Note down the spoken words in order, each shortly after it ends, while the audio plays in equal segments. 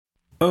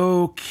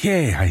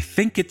Okay, I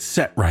think it's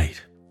set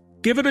right.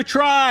 Give it a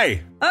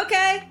try!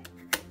 Okay.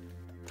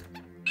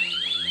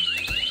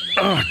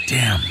 Oh,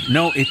 damn.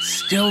 No, it's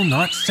still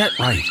not set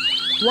right.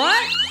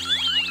 What?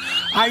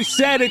 I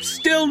said it's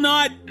still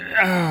not...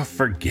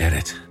 forget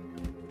it.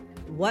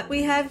 What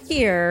we have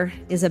here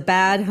is a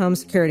bad home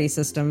security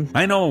system.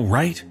 I know,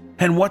 right?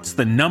 And what's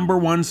the number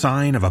one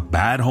sign of a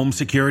bad home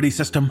security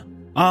system?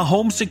 A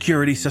home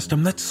security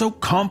system that's so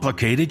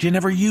complicated you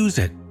never use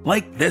it.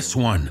 Like this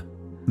one.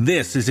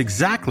 This is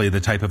exactly the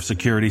type of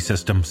security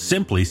system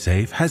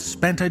SimpliSafe has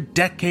spent a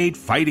decade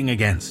fighting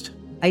against.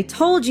 I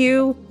told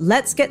you,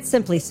 let's get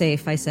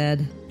SimpliSafe, I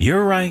said.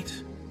 You're right.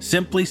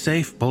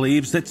 SimpliSafe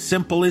believes that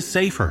simple is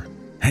safer.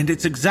 And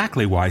it's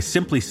exactly why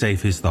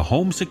SimpliSafe is the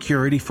home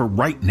security for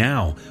right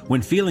now,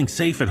 when feeling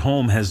safe at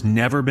home has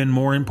never been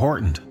more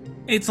important.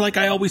 It's like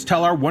I always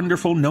tell our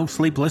wonderful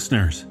NoSleep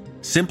listeners.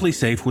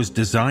 SimpliSafe was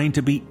designed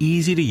to be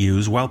easy to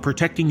use while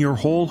protecting your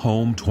whole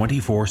home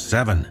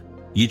 24/7.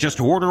 You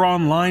just order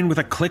online with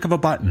a click of a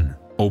button.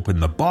 Open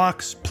the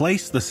box,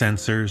 place the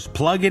sensors,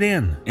 plug it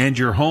in, and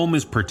your home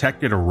is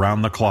protected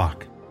around the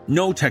clock.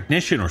 No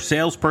technician or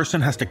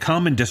salesperson has to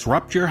come and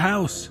disrupt your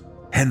house.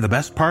 And the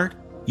best part?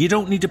 You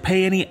don't need to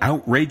pay any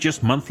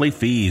outrageous monthly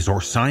fees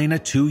or sign a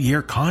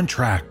 2-year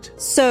contract.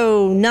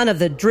 So none of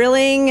the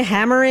drilling,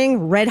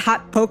 hammering,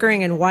 red-hot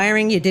pokering, and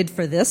wiring you did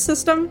for this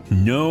system?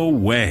 No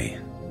way.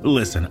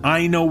 Listen,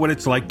 I know what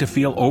it's like to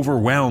feel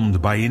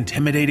overwhelmed by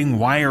intimidating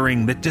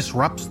wiring that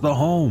disrupts the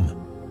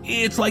home.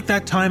 It's like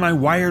that time I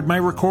wired my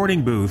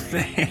recording booth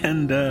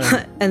and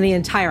And the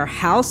entire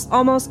house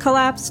almost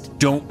collapsed?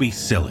 Don't be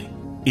silly.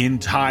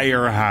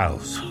 Entire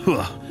house.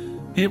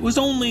 It was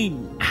only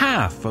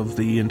half of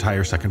the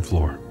entire second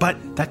floor, but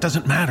that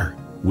doesn't matter.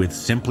 With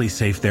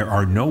SimpliSafe, there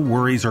are no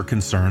worries or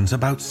concerns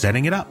about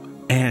setting it up,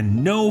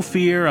 and no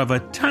fear of a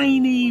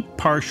tiny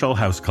partial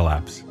house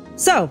collapse.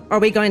 So, are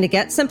we going to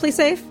get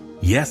SimpliSafe?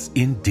 Yes,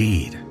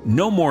 indeed.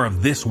 No more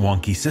of this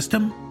wonky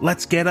system.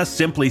 Let's get a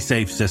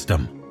SimpliSafe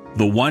system.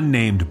 The one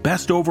named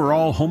Best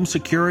Overall Home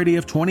Security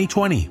of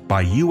 2020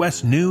 by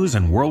U.S. News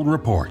and World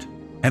Report.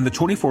 And the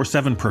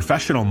 24/7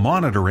 professional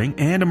monitoring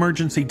and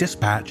emergency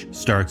dispatch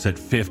starts at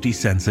 50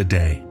 cents a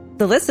day.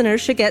 The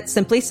listeners should get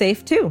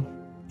SimpliSafe too.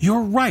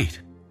 You're right.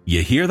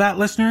 You hear that,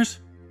 listeners?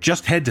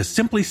 Just head to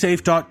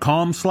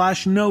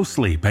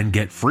simplisafe.com/nosleep and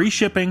get free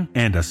shipping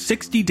and a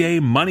 60-day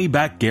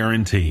money-back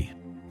guarantee.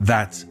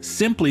 That's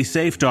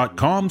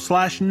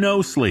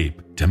simplisafe.com/nosleep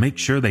to make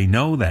sure they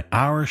know that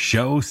our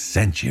show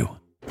sent you.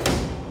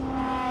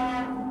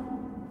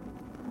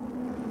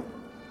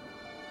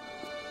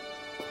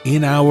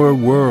 In our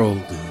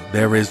world,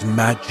 there is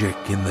magic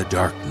in the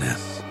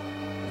darkness.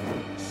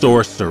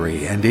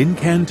 Sorcery and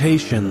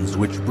incantations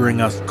which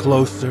bring us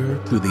closer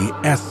to the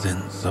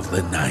essence of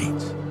the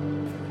night.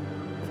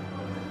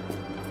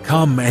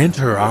 Come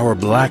enter our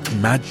black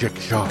magic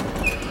shop,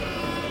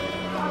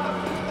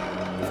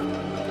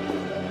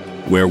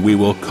 where we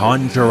will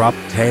conjure up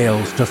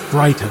tales to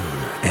frighten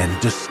and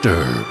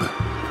disturb.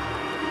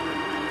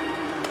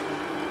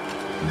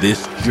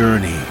 This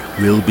journey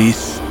will be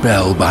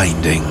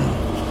spellbinding.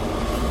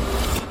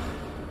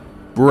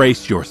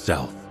 Brace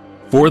yourself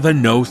for the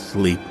No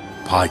Sleep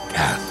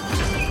Podcast.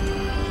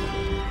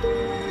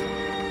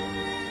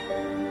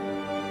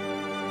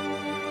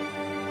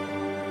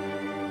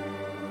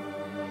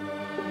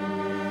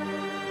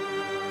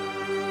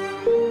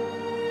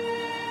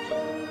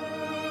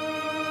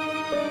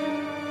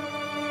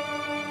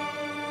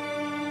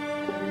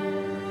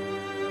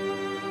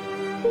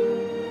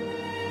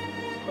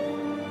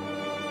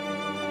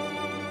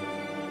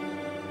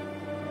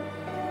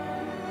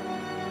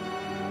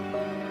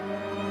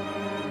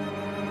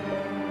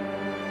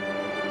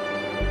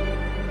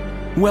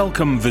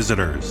 Welcome,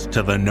 visitors,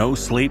 to the No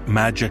Sleep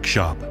Magic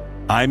Shop.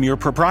 I'm your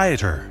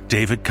proprietor,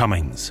 David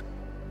Cummings.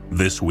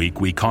 This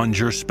week we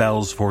conjure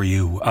spells for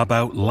you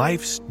about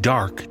life's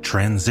dark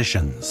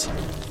transitions.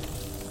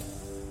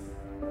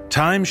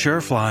 Time sure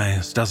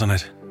flies, doesn't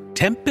it?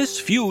 Tempus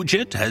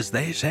fugit, as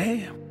they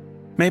say.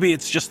 Maybe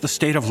it's just the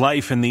state of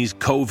life in these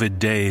COVID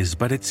days,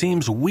 but it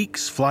seems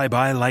weeks fly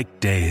by like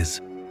days.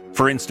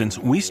 For instance,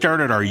 we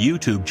started our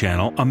YouTube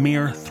channel a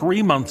mere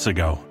 3 months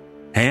ago.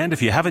 And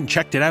if you haven't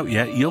checked it out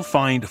yet, you'll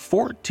find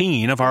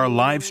 14 of our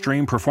live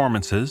stream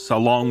performances,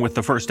 along with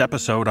the first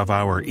episode of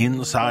our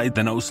Inside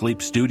the No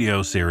Sleep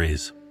Studio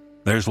series.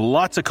 There's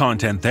lots of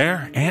content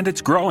there, and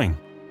it's growing.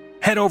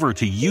 Head over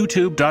to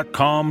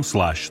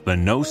youtube.com/the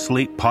No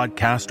Sleep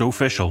Podcast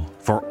Official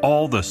for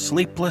all the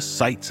sleepless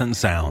sights and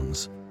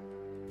sounds.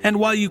 And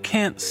while you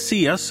can't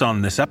see us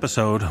on this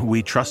episode,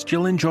 we trust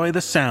you'll enjoy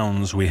the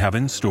sounds we have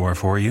in store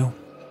for you.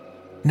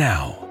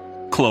 Now,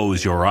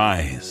 close your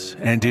eyes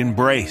and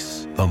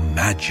embrace the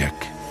magic.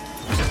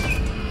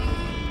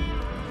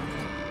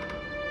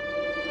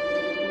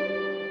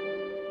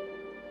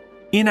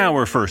 In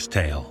our first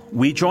tale,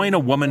 we join a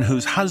woman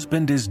whose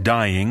husband is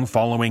dying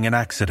following an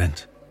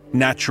accident.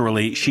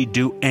 Naturally, she'd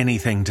do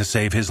anything to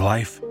save his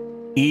life,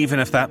 even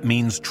if that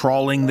means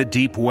trawling the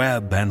deep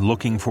web and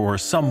looking for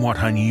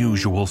somewhat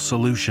unusual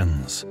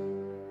solutions.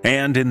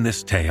 And in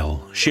this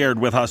tale, shared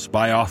with us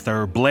by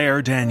author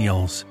Blair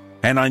Daniels,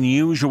 an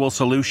unusual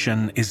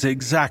solution is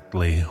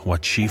exactly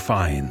what she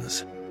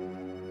finds.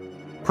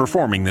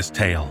 Performing this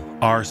tale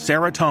are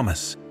Sarah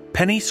Thomas,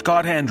 Penny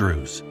Scott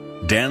Andrews,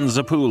 Dan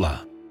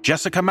Zapula,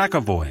 Jessica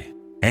McAvoy,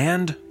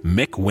 and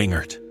Mick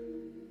Wingert.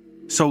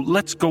 So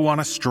let's go on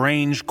a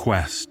strange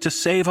quest to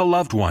save a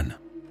loved one.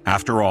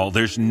 After all,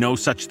 there's no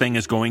such thing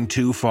as going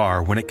too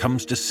far when it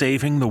comes to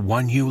saving the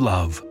one you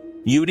love.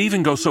 You'd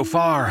even go so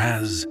far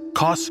as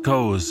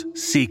Costco's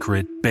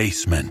secret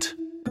basement.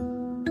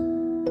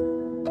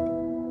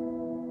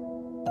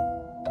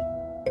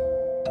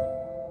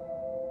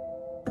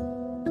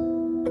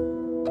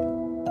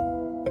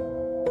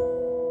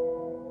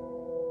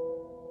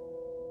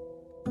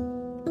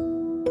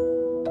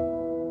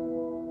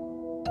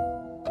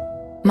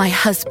 My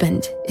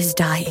husband is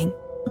dying.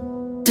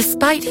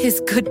 Despite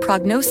his good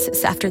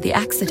prognosis after the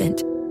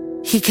accident,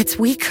 he gets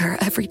weaker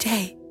every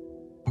day.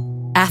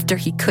 After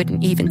he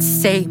couldn't even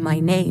say my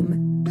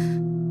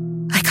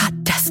name, I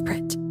got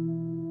desperate.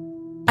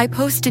 I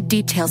posted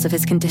details of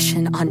his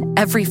condition on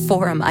every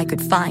forum I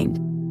could find.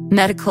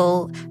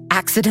 Medical,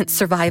 accident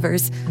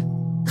survivors.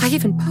 I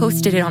even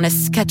posted it on a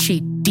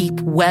sketchy, deep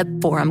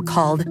web forum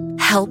called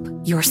Help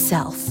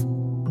Yourself.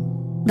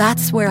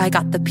 That's where I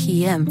got the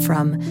PM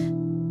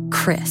from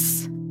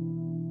Chris.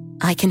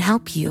 I can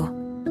help you.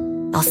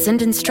 I'll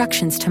send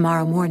instructions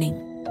tomorrow morning.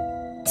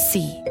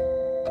 See.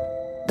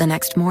 The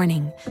next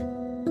morning,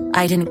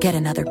 I didn't get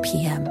another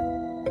PM.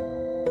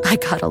 I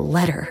got a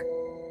letter.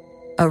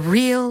 A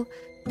real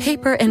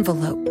paper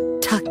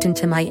envelope tucked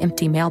into my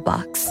empty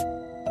mailbox.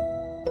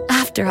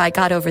 After I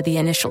got over the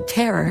initial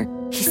terror,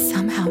 he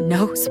somehow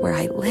knows where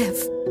I live.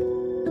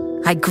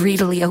 I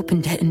greedily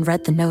opened it and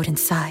read the note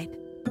inside.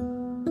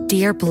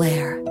 Dear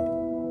Blair,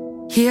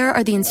 here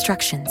are the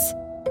instructions.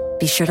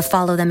 Be sure to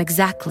follow them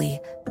exactly,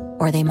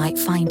 or they might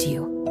find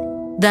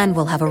you. Then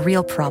we'll have a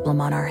real problem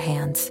on our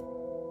hands.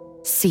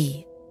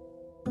 C.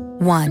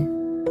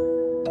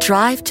 1.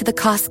 Drive to the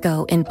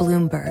Costco in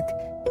Bloomberg.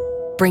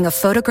 Bring a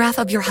photograph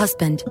of your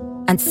husband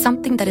and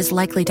something that is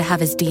likely to have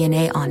his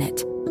DNA on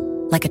it,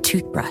 like a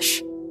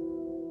toothbrush.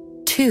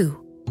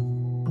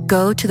 2.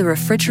 Go to the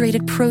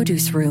refrigerated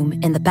produce room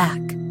in the back.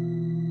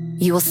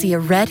 You will see a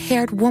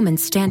red-haired woman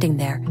standing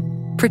there,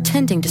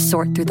 pretending to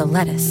sort through the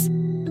lettuce.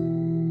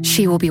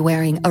 She will be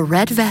wearing a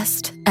red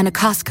vest and a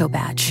Costco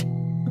badge,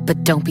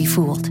 but don't be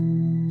fooled.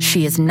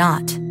 She is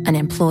not an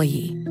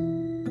employee.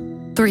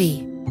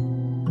 3.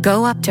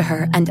 Go up to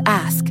her and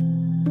ask,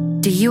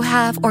 do you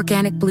have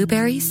organic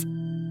blueberries?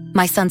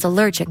 My son's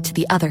allergic to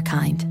the other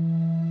kind.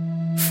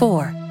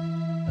 4.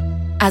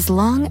 As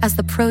long as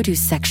the produce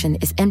section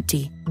is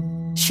empty,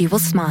 she will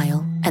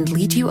smile and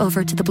lead you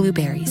over to the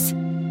blueberries.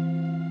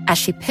 As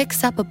she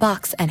picks up a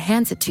box and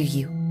hands it to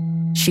you,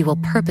 she will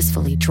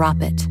purposefully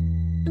drop it.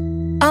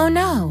 Oh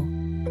no!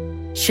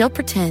 She'll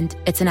pretend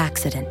it's an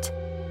accident.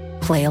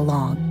 Play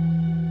along.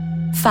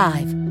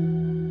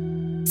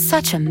 5.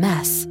 Such a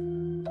mess.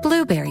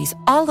 Blueberries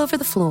all over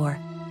the floor.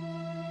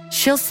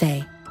 She'll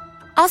say,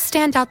 I'll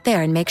stand out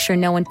there and make sure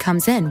no one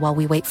comes in while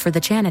we wait for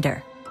the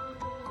janitor.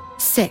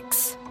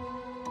 6.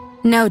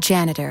 No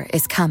janitor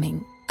is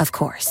coming, of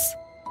course.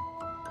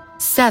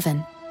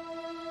 7.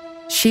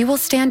 She will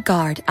stand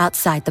guard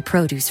outside the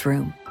produce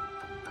room.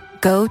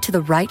 Go to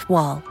the right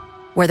wall,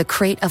 where the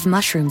crate of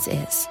mushrooms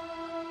is.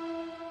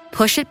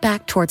 Push it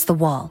back towards the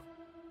wall.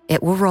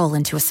 It will roll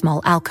into a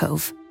small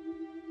alcove.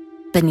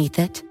 Beneath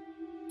it,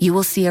 you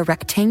will see a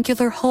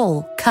rectangular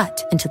hole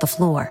cut into the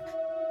floor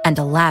and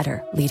a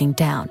ladder leading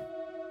down.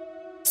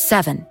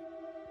 7.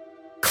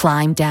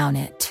 Climb down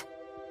it.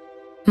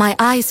 My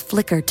eyes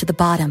flickered to the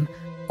bottom,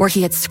 where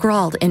he had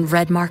scrawled in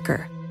red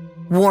marker,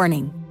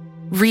 Warning,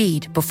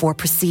 read before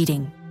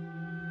proceeding.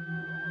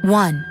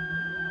 1.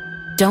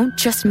 Don't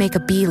just make a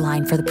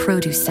beeline for the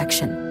produce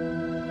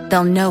section.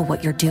 They'll know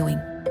what you're doing.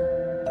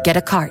 Get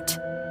a cart,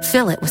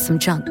 fill it with some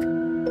junk.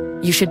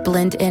 You should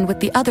blend in with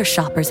the other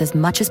shoppers as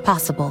much as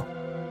possible.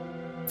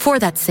 For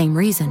that same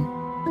reason,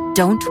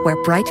 don't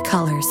wear bright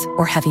colors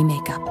or heavy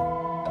makeup.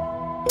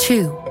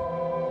 2.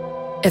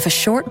 If a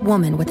short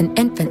woman with an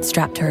infant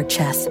strapped to her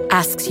chest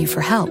asks you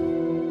for help,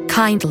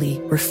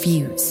 kindly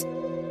refuse.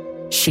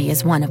 She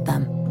is one of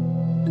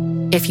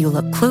them. If you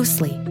look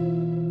closely,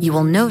 you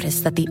will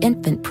notice that the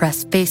infant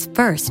pressed face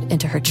first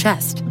into her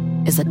chest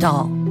is a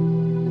doll.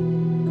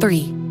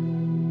 3.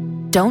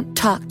 Don't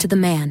talk to the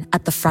man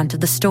at the front of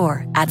the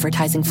store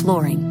advertising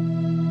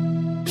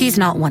flooring. He's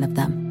not one of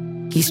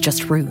them. He's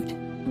just rude.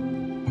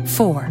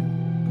 4.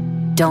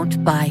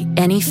 Don't buy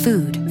any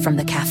food from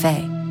the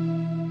cafe.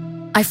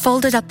 I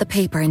folded up the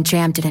paper and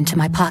jammed it into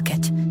my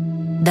pocket.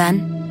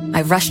 Then,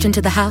 I rushed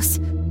into the house,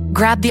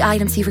 grabbed the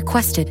items he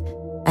requested,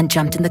 and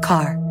jumped in the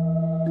car.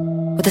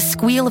 With a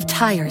squeal of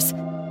tires,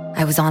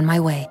 I was on my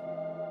way.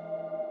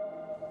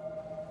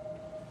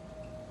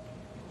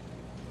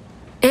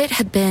 It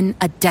had been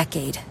a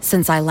decade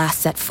since I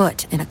last set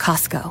foot in a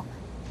Costco.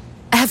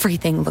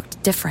 Everything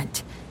looked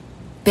different.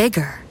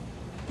 Bigger.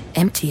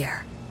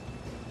 Emptier.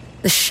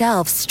 The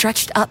shelves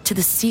stretched up to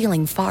the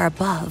ceiling far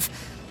above,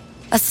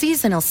 A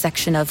seasonal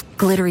section of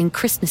glittering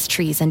Christmas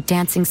trees and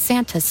dancing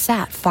Santas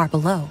sat far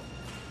below.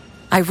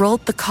 I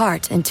rolled the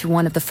cart into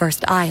one of the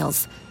first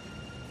aisles.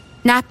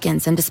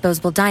 Napkins and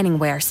disposable dining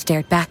ware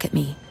stared back at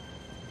me.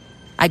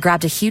 I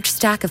grabbed a huge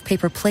stack of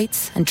paper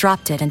plates and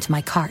dropped it into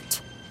my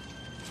cart.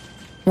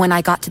 When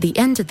I got to the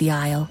end of the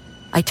aisle,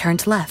 I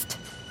turned left.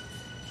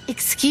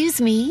 Excuse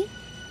me?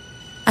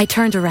 I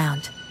turned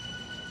around.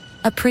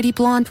 A pretty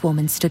blonde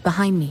woman stood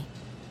behind me.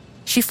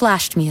 She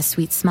flashed me a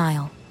sweet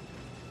smile.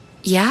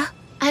 Yeah?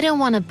 I don't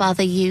want to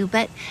bother you,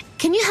 but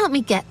can you help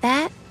me get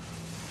that?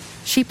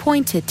 She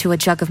pointed to a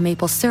jug of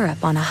maple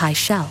syrup on a high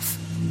shelf.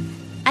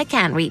 I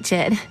can't reach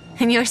it,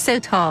 and you're so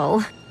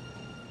tall.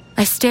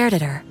 I stared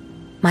at her,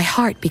 my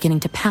heart beginning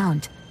to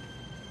pound.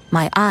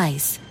 My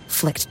eyes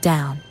flicked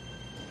down.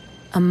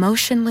 A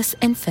motionless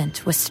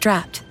infant was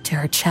strapped to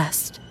her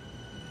chest.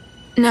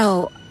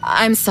 No,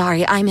 I'm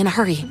sorry, I'm in a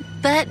hurry.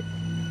 But...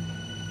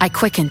 I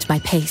quickened my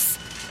pace.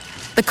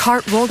 The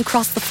cart rolled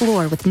across the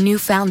floor with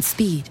newfound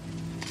speed.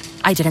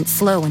 I didn't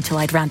slow until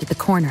I'd rounded the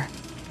corner.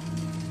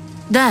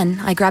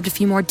 Then I grabbed a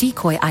few more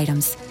decoy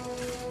items,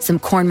 some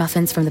corn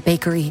muffins from the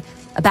bakery,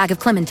 a bag of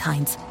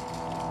clementines,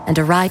 and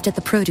arrived at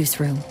the produce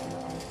room.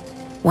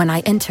 When I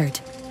entered,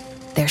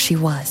 there she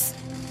was,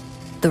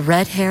 the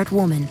red-haired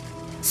woman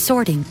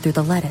sorting through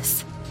the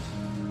lettuce.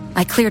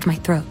 I cleared my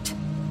throat.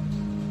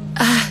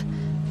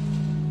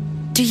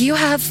 Do you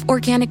have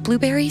organic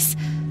blueberries?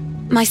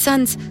 My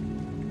son's,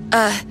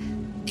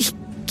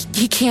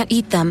 he can't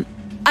eat them.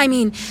 I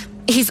mean,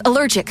 he's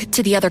allergic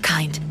to the other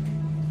kind.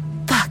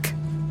 Fuck.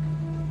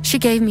 She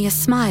gave me a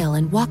smile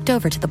and walked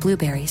over to the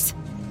blueberries.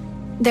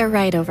 They're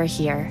right over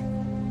here.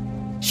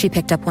 She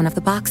picked up one of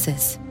the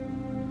boxes.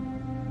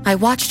 I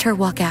watched her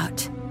walk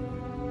out.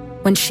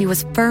 When she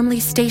was firmly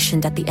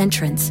stationed at the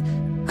entrance,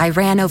 I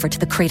ran over to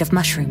the crate of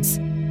mushrooms.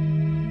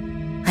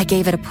 I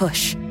gave it a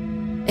push.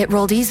 It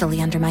rolled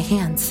easily under my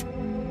hands.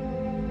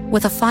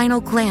 With a final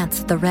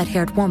glance at the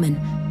red-haired woman,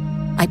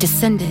 I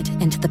descended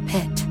into the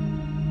pit.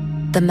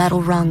 The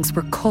metal rungs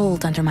were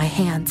cold under my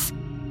hands.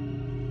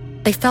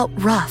 They felt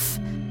rough,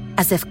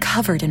 as if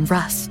covered in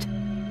rust.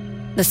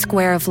 The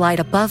square of light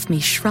above me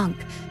shrunk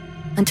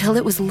until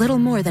it was little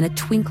more than a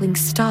twinkling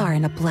star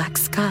in a black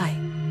sky.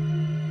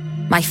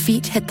 My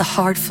feet hit the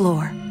hard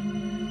floor.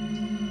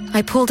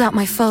 I pulled out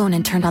my phone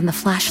and turned on the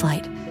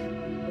flashlight.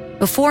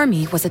 Before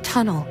me was a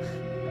tunnel,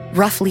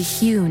 roughly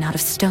hewn out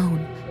of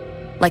stone,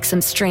 like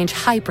some strange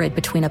hybrid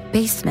between a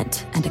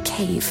basement and a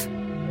cave.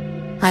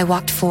 I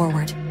walked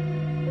forward.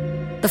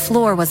 The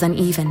floor was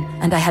uneven,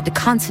 and I had to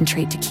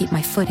concentrate to keep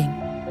my footing.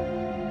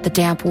 The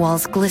damp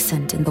walls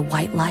glistened in the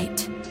white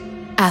light.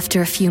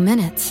 After a few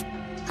minutes,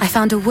 I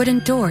found a wooden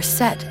door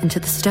set into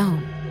the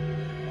stone.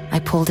 I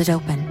pulled it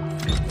open.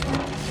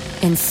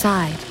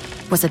 Inside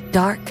was a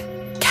dark,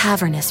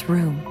 cavernous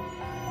room.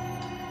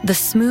 The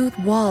smooth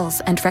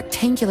walls and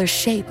rectangular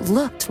shape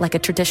looked like a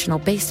traditional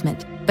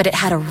basement, but it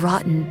had a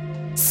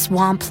rotten,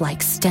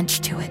 swamp-like stench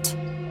to it.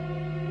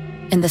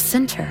 In the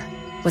center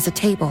was a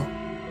table.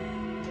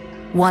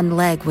 One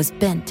leg was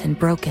bent and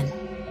broken.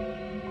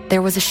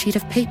 There was a sheet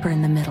of paper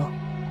in the middle.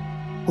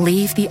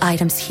 Leave the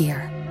items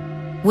here.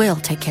 We'll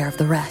take care of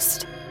the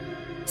rest.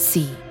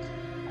 See.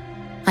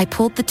 I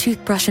pulled the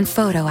toothbrush and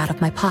photo out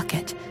of my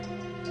pocket.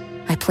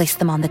 I placed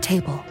them on the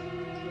table.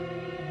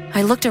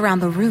 I looked around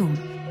the room,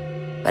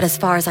 but as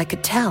far as I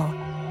could tell,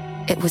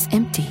 it was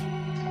empty.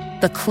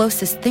 The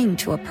closest thing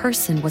to a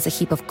person was a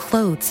heap of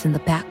clothes in the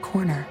back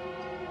corner.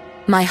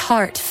 My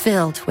heart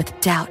filled with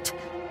doubt,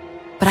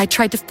 but I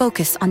tried to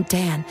focus on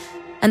Dan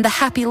and the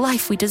happy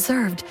life we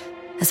deserved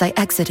as I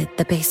exited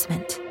the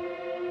basement.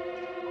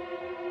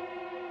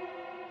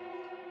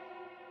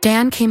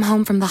 Dan came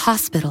home from the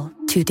hospital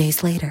 2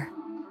 days later.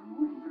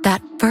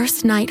 That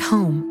first night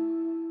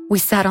home, we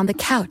sat on the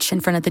couch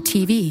in front of the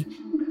TV,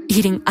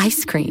 eating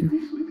ice cream,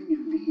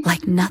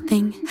 like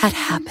nothing had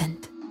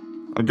happened.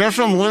 I guess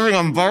I'm living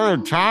on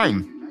borrowed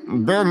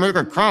time. Better make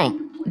it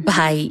count.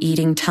 By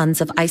eating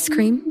tons of ice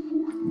cream?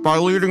 By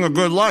leading a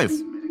good life.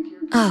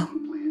 Oh,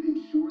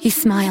 he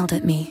smiled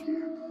at me.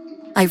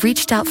 I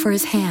reached out for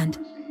his hand,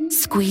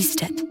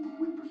 squeezed it,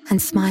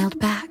 and smiled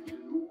back.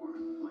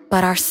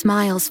 But our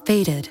smiles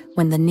faded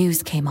when the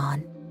news came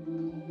on.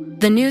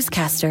 The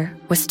newscaster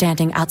was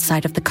standing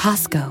outside of the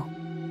Costco.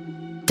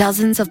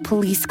 Dozens of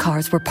police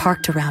cars were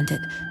parked around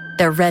it,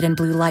 their red and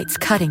blue lights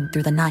cutting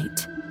through the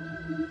night.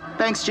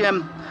 Thanks,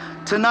 Jim.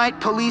 Tonight,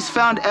 police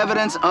found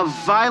evidence of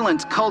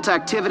violent cult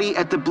activity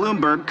at the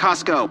Bloomberg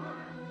Costco.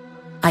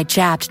 I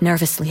jabbed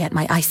nervously at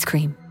my ice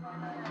cream.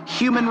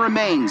 Human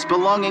remains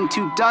belonging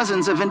to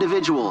dozens of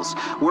individuals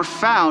were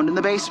found in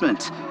the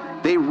basement.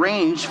 They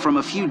ranged from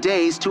a few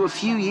days to a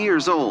few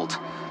years old.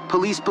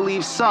 Police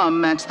believe some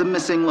match the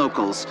missing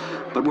locals,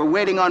 but we're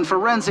waiting on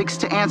forensics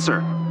to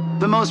answer.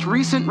 The most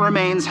recent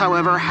remains,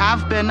 however,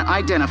 have been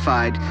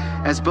identified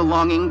as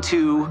belonging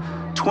to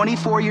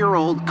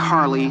 24-year-old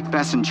Carly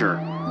Bessinger.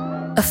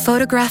 A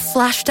photograph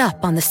flashed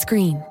up on the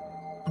screen.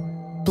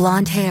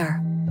 Blonde hair,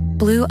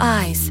 blue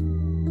eyes,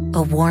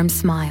 a warm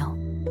smile.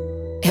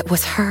 It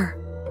was her,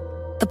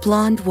 The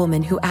blonde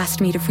woman who asked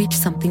me to reach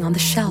something on the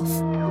shelf.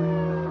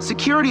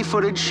 Security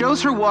footage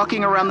shows her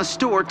walking around the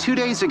store 2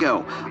 days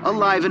ago,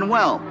 alive and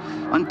well,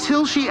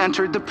 until she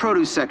entered the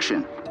produce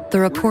section. The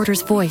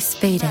reporter's voice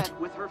faded.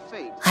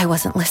 I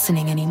wasn't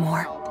listening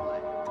anymore.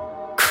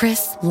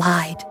 Chris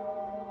lied.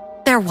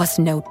 There was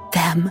no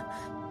them.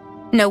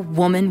 No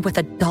woman with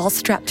a doll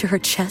strapped to her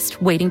chest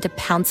waiting to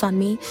pounce on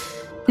me.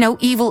 No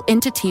evil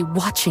entity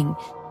watching,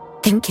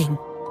 thinking,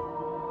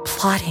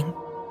 plotting.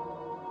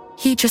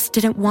 He just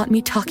didn't want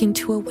me talking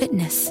to a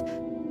witness,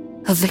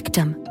 a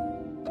victim,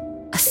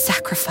 a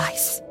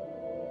sacrifice.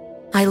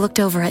 I looked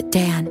over at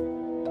Dan.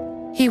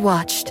 He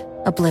watched,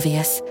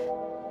 oblivious.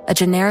 A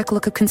generic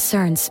look of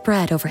concern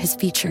spread over his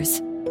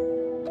features.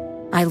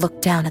 I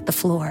looked down at the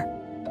floor,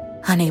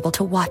 unable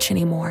to watch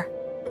anymore.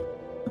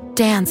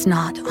 Dan's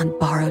not on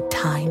borrowed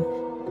time.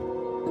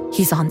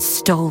 He's on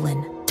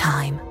stolen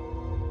time.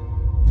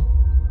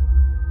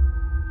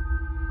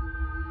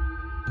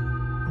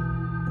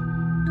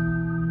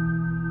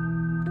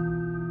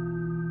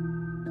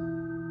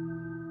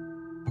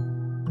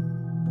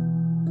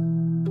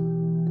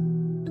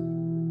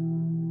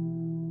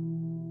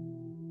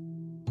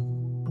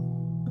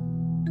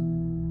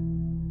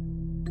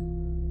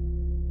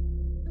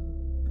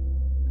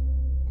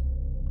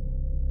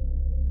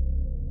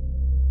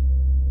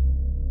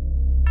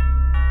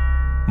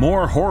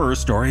 More horror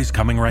stories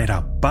coming right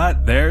up,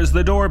 but there's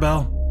the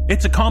doorbell.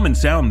 It's a common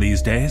sound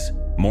these days.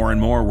 More and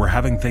more we're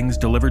having things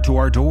delivered to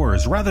our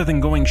doors rather than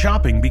going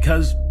shopping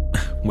because,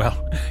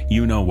 well,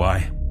 you know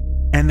why.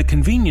 And the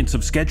convenience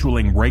of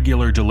scheduling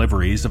regular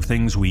deliveries of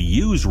things we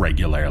use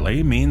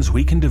regularly means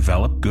we can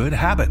develop good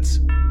habits.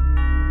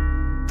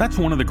 That's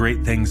one of the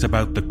great things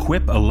about the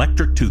Quip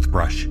electric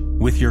toothbrush.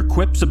 With your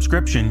Quip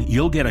subscription,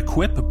 you'll get a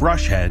Quip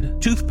brush head,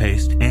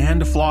 toothpaste,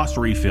 and floss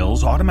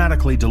refills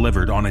automatically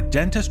delivered on a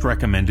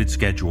dentist-recommended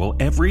schedule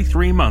every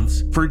 3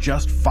 months for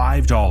just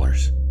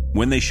 $5.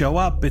 When they show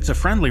up, it's a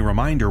friendly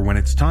reminder when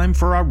it's time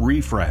for a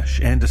refresh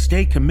and to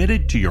stay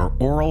committed to your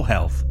oral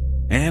health.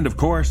 And of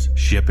course,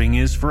 shipping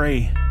is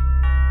free.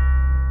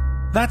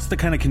 That's the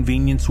kind of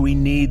convenience we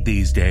need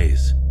these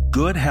days.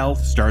 Good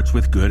health starts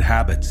with good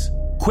habits.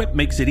 Quip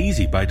makes it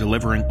easy by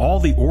delivering all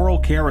the oral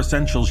care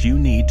essentials you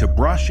need to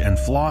brush and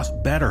floss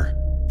better.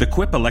 The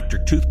Quip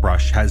electric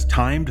toothbrush has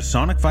timed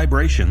sonic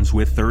vibrations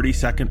with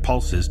 30-second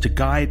pulses to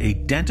guide a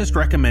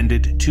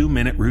dentist-recommended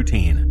 2-minute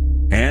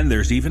routine. And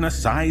there's even a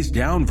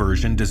sized-down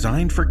version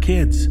designed for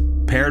kids.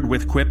 Paired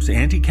with Quip's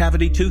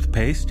anti-cavity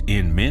toothpaste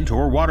in mint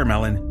or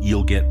watermelon,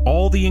 you'll get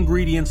all the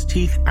ingredients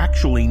teeth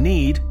actually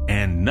need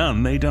and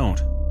none they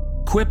don't.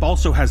 Quip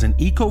also has an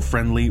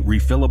eco-friendly,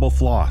 refillable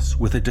floss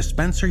with a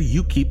dispenser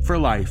you keep for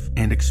life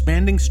and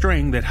expanding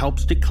string that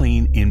helps to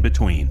clean in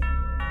between.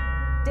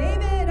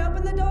 David,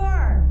 open the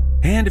door!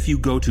 And if you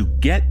go to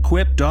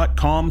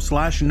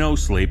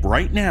getquip.com/nosleep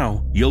right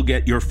now, you'll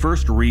get your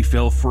first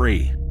refill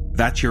free.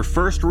 That's your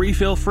first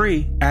refill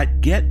free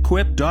at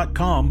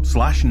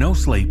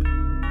getquip.com/nosleep.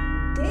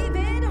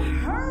 David,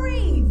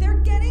 hurry! They're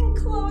getting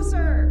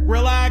closer!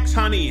 Relax,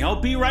 honey. I'll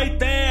be right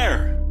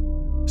there.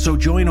 So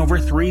join over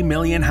 3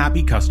 million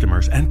happy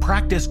customers and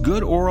practice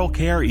good oral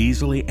care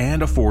easily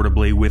and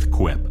affordably with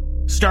Quip,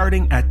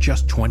 starting at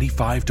just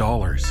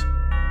 $25.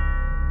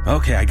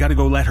 Okay, I gotta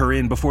go let her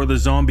in before the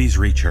zombies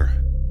reach her.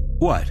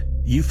 What?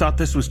 You thought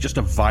this was just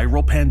a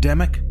viral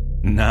pandemic?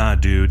 Nah,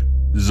 dude.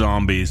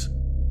 Zombies.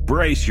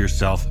 Brace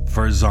yourself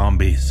for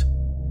zombies.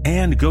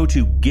 And go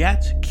to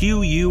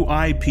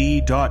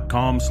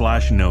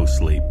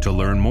getquip.com/nosleep to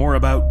learn more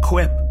about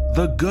Quip,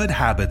 the Good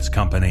Habits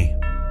Company.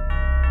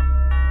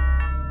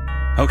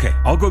 Okay,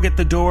 I'll go get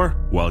the door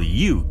while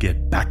you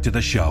get back to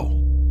the show.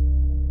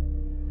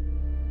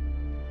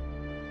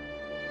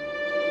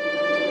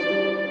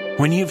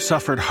 When you've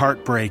suffered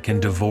heartbreak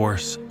and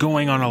divorce,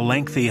 going on a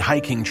lengthy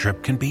hiking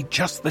trip can be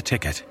just the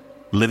ticket.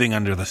 Living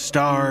under the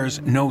stars,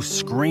 no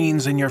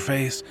screens in your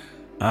face.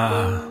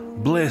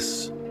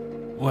 Bliss.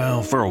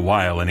 Well, for a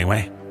while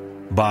anyway.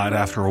 But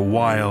after a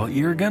while,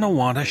 you're gonna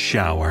want a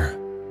shower.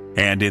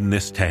 And in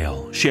this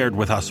tale, shared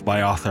with us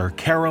by author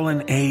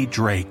Carolyn A.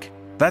 Drake,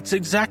 that's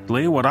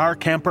exactly what our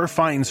camper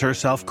finds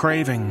herself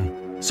craving.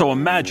 So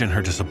imagine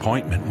her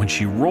disappointment when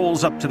she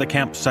rolls up to the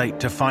campsite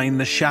to find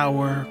the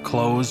shower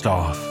closed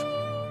off.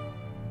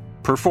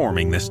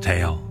 Performing this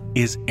tale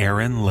is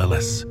Erin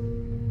Lillis.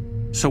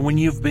 So when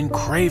you've been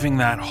craving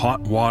that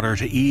hot water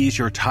to ease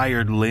your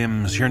tired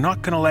limbs, you're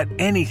not going to let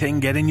anything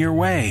get in your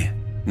way.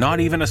 Not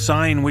even a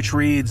sign which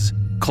reads,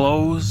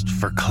 "Closed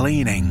for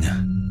cleaning."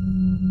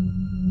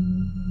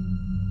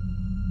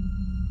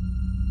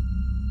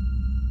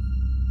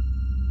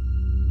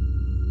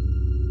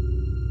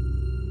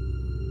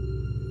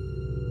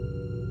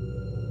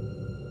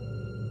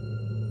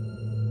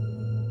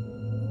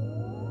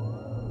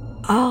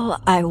 All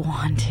I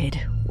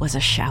wanted was a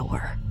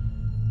shower.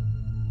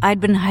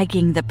 I'd been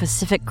hiking the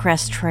Pacific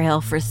Crest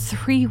Trail for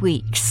 3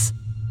 weeks.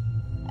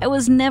 I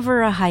was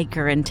never a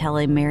hiker until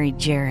I married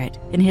Jarrett,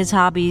 and his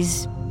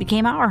hobbies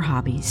became our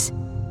hobbies.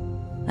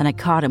 Then I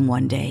caught him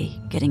one day,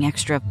 getting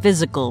extra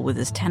physical with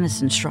his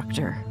tennis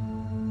instructor.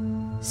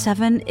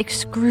 7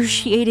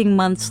 excruciating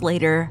months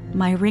later,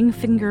 my ring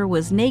finger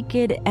was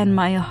naked and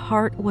my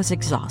heart was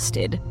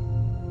exhausted.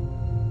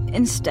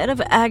 Instead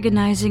of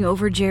agonizing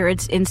over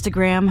Jared's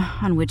Instagram,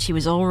 on which he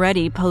was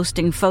already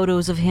posting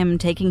photos of him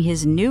taking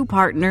his new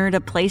partner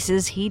to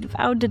places he'd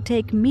vowed to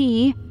take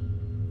me,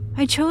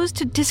 I chose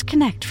to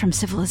disconnect from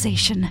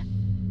civilization.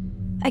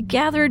 I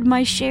gathered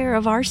my share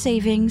of our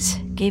savings,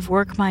 gave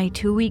work my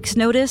 2 weeks'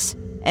 notice,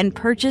 and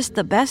purchased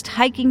the best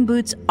hiking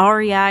boots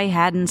REI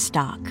had in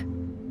stock.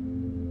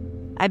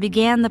 I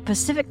began the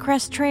Pacific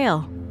Crest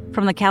Trail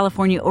from the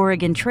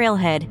California-Oregon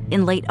trailhead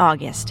in late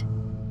August.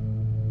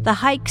 The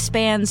hike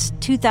spans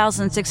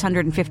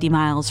 2,650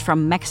 miles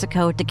from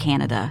Mexico to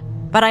Canada,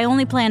 but I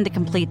only plan to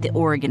complete the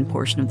Oregon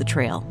portion of the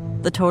trail,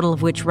 the total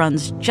of which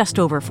runs just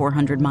over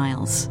 400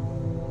 miles.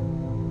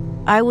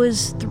 I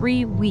was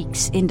 3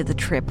 weeks into the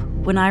trip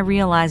when I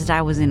realized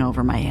I was in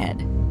over my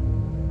head.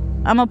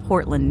 I'm a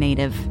Portland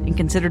native and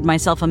considered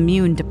myself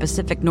immune to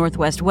Pacific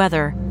Northwest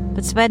weather,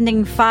 but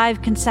spending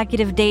 5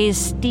 consecutive days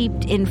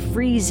steeped in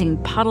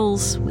freezing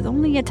puddles with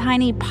only a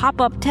tiny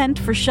pop-up tent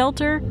for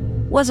shelter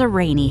was a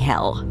rainy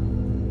hell.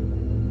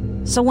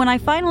 So when I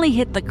finally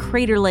hit the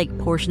Crater Lake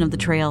portion of the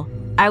trail,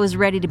 I was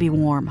ready to be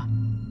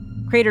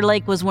warm. Crater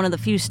Lake was one of the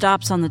few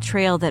stops on the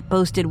trail that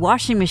boasted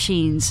washing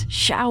machines,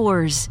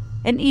 showers,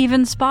 and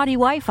even spotty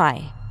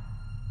Wi-Fi.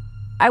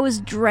 I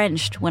was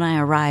drenched when I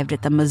arrived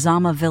at the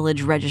Mazama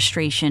Village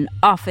Registration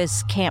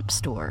Office Camp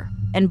Store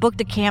and booked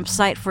a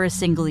campsite for a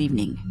single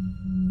evening.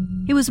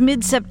 It was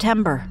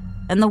mid-September,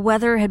 and the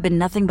weather had been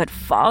nothing but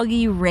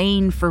foggy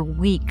rain for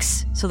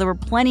weeks, so there were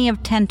plenty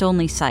of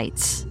tent-only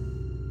sites.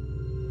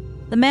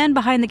 The man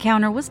behind the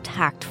counter was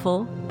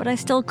tactful, but I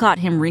still caught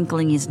him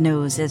wrinkling his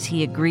nose as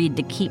he agreed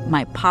to keep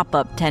my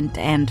pop-up tent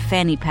and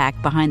fanny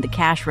pack behind the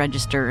cash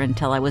register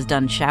until I was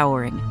done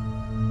showering.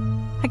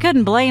 I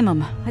couldn't blame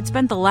him. I'd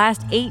spent the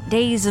last 8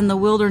 days in the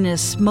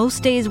wilderness,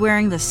 most days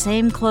wearing the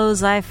same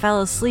clothes I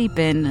fell asleep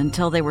in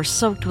until they were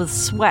soaked with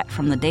sweat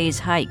from the day's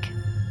hike.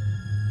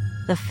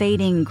 The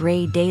fading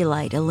gray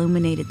daylight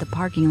illuminated the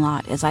parking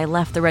lot as I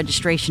left the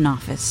registration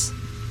office.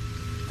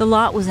 The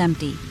lot was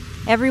empty.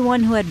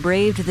 Everyone who had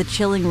braved the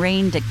chilling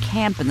rain to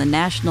camp in the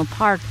national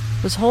park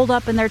was holed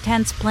up in their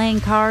tents playing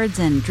cards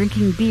and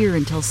drinking beer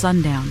until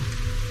sundown.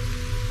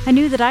 I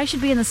knew that I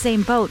should be in the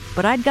same boat,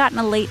 but I'd gotten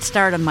a late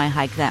start on my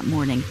hike that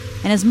morning,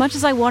 and as much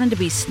as I wanted to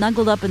be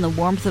snuggled up in the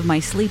warmth of my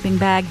sleeping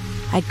bag,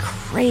 I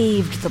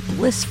craved the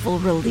blissful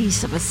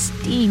release of a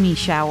steamy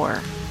shower.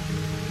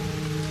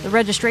 The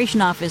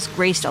registration office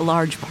graced a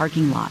large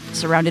parking lot,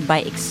 surrounded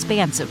by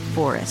expansive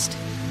forest.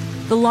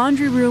 The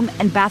laundry room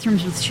and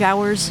bathrooms with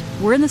showers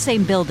were in the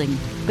same building,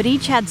 but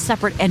each had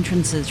separate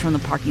entrances from the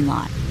parking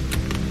lot.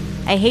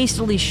 I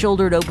hastily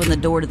shouldered open the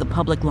door to the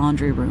public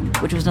laundry room,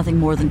 which was nothing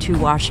more than 2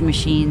 washing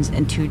machines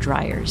and 2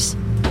 dryers.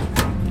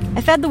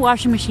 I fed the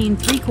washing machine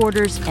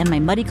 3/4 and my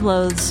muddy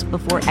clothes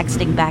before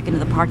exiting back into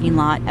the parking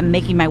lot and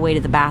making my way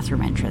to the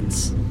bathroom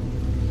entrance.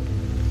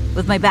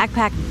 With my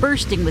backpack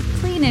bursting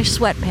with cleanish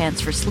sweatpants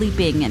for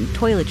sleeping and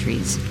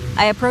toiletries,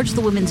 I approached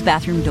the women's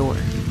bathroom door.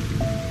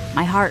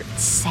 My heart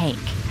sank,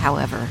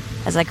 however,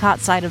 as I caught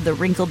sight of the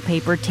wrinkled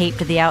paper taped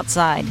to the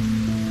outside.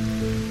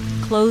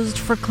 Closed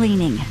for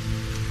cleaning.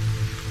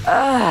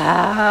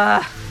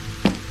 I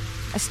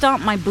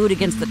stomped my boot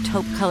against the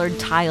taupe-colored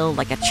tile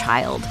like a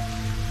child.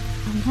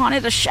 I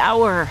wanted a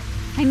shower.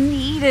 I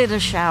needed a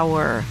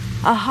shower.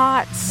 A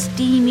hot,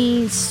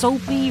 steamy,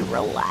 soapy,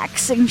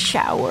 relaxing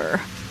shower.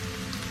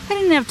 I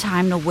didn't have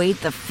time to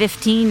wait the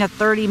 15 to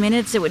 30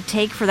 minutes it would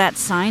take for that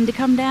sign to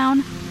come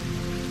down.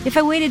 If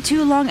I waited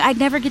too long, I'd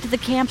never get to the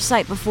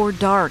campsite before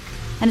dark,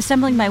 and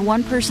assembling my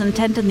one-person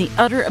tent in the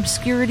utter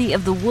obscurity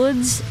of the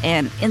woods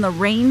and in the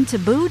rain to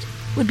boot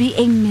would be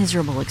a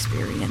miserable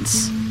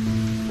experience.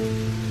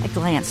 I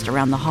glanced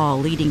around the hall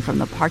leading from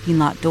the parking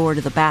lot door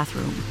to the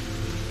bathroom.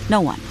 No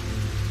one.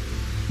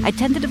 I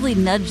tentatively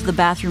nudged the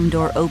bathroom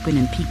door open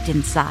and peeked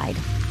inside.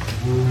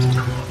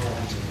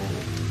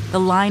 The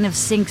line of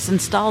sinks and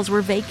stalls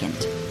were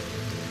vacant.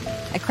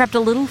 I crept a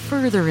little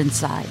further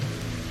inside.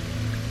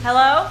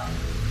 "Hello?"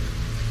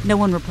 No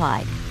one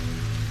replied.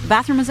 The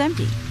bathroom was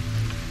empty.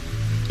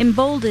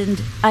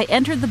 Emboldened, I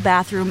entered the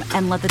bathroom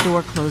and let the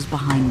door close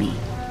behind me.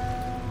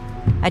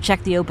 I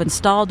checked the open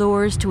stall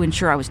doors to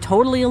ensure I was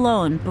totally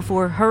alone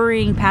before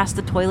hurrying past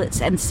the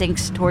toilets and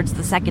sinks towards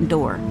the second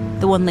door,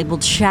 the one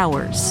labeled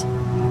showers.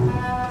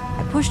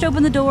 I pushed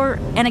open the door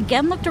and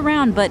again looked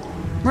around, but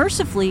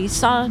mercifully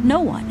saw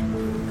no one.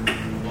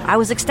 I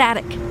was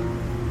ecstatic.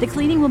 The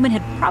cleaning woman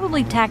had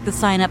probably tacked the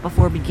sign up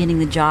before beginning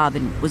the job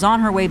and was on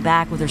her way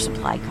back with her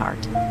supply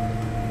cart.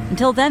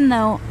 Until then,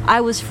 though,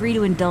 I was free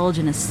to indulge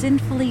in a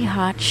sinfully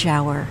hot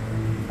shower.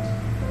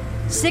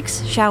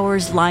 6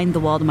 showers lined the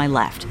wall to my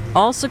left,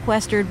 all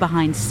sequestered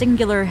behind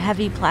singular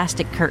heavy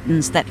plastic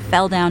curtains that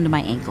fell down to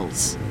my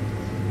ankles.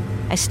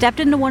 I stepped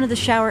into one of the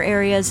shower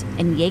areas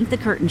and yanked the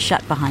curtain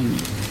shut behind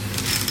me.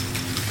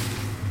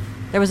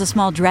 There was a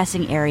small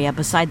dressing area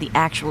beside the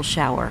actual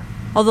shower,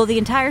 although the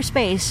entire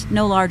space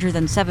no larger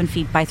than 7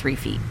 feet by 3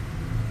 feet.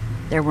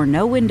 There were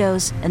no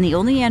windows, and the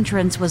only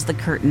entrance was the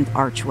curtained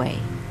archway.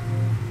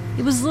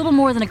 It was little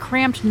more than a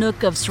cramped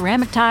nook of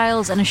ceramic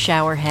tiles and a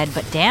shower head,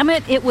 but damn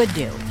it, it would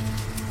do.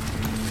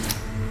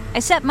 I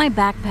set my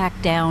backpack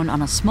down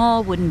on a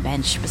small wooden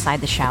bench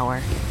beside the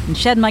shower and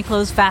shed my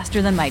clothes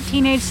faster than my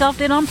teenage self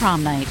did on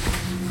prom night.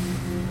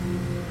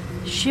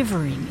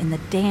 Shivering in the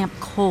damp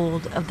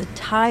cold of the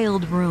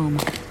tiled room,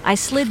 I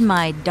slid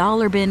my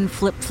dollar bin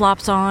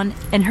flip-flops on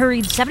and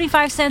hurried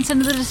 75 cents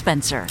into the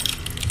dispenser.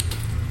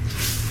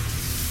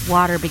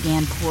 Water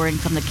began pouring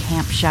from the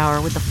camp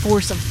shower with the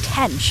force of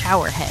 10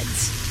 shower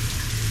heads.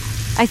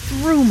 I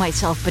threw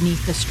myself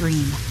beneath the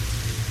stream.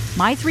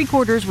 My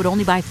 3/4 would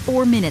only buy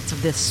 4 minutes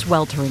of this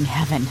sweltering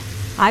heaven.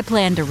 I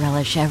planned to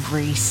relish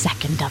every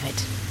second of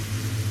it.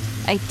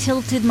 I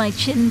tilted my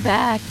chin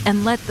back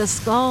and let the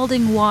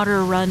scalding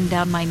water run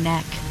down my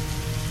neck.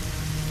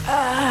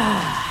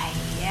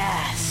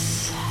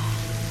 Yes.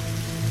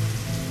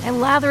 I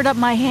lathered up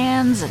my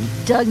hands and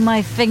dug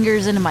my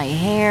fingers into my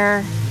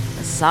hair,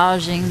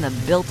 massaging the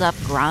built-up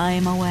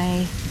grime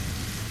away.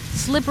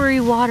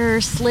 Slippery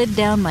water slid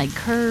down my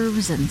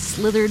curves and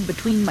slithered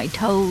between my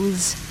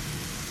toes.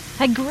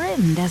 I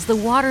grinned as the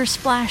water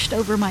splashed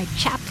over my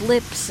chapped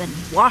lips and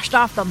washed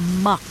off the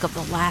muck of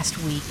the last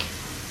week.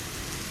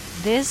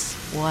 This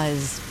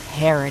was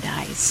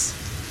paradise.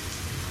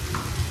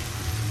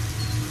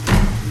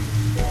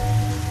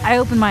 I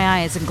opened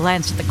my eyes and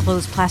glanced at the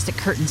closed plastic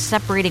curtain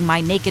separating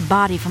my naked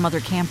body from other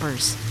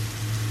campers.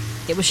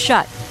 It was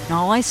shut, and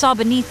all I saw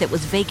beneath it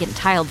was vacant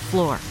tiled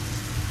floor.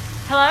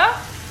 Hello?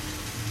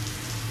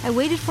 I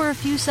waited for a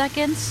few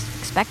seconds,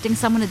 expecting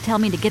someone to tell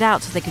me to get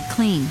out so they could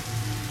clean.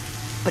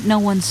 But no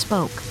one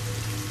spoke.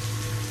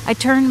 I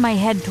turned my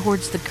head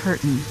towards the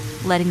curtain,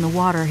 letting the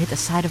water hit the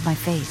side of my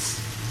face.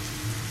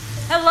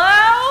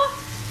 Hello?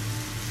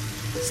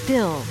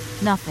 Still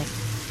nothing.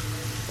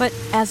 But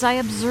as I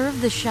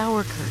observed the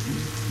shower curtain,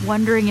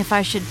 wondering if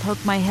I should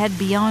poke my head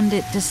beyond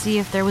it to see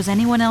if there was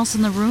anyone else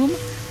in the room,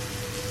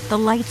 the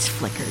lights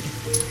flickered.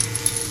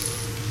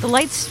 The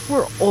lights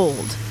were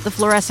old, the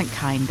fluorescent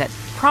kind that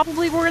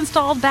probably were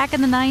installed back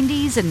in the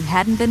 90s and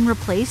hadn't been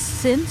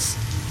replaced since.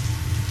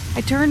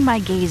 I turned my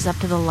gaze up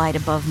to the light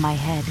above my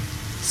head,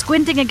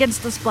 squinting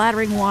against the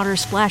splattering water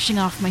splashing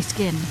off my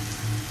skin.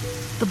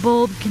 The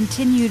bulb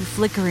continued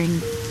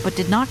flickering, but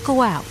did not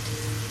go out.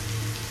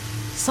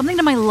 Something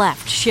to my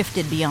left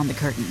shifted beyond the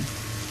curtain.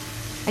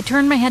 I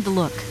turned my head to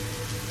look,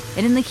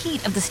 and in the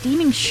heat of the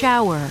steaming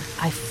shower,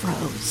 I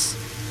froze.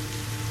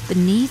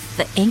 Beneath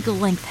the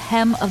ankle-length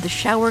hem of the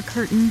shower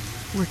curtain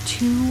were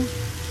 2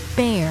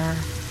 bare,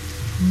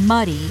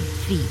 muddy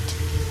feet.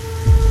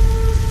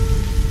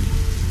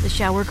 The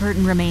shower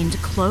curtain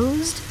remained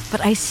closed,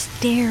 but I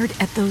stared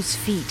at those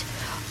feet,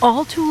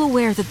 all too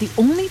aware that the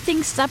only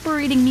thing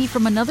separating me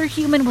from another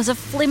human was a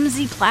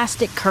flimsy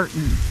plastic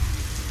curtain.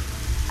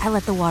 I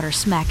let the water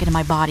smack into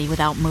my body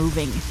without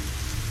moving.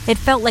 It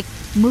felt like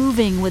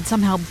moving would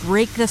somehow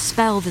break the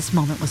spell this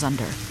moment was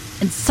under,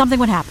 and something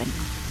would happen.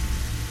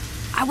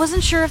 I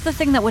wasn't sure if the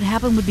thing that would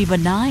happen would be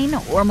benign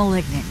or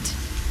malignant.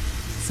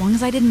 As long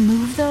as I didn't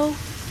move, though,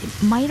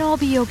 it might all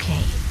be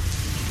okay.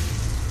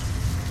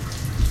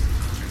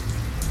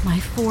 My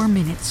 4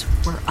 minutes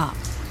were up.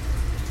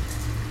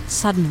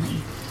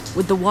 Suddenly,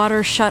 with the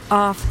water shut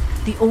off,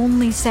 the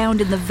only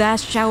sound in the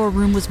vast shower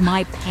room was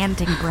my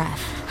panting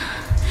breath.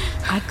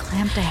 I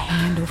clamped a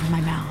hand over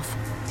my mouth,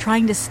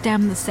 trying to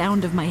stem the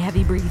sound of my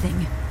heavy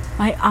breathing.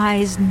 My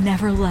eyes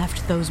never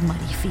left those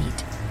muddy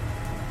feet.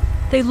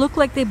 They looked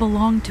like they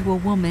belonged to a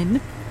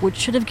woman, which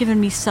should have given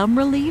me some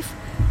relief,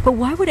 but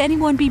why would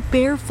anyone be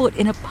barefoot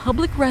in a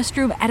public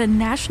restroom at a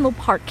national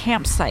park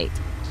campsite?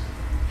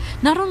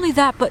 Not only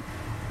that, but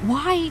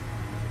why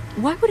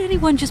would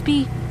anyone just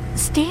be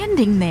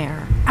standing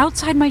there,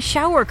 outside my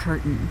shower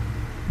curtain?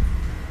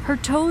 Her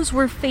toes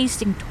were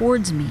facing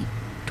towards me,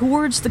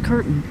 towards the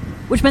curtain,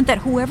 which meant that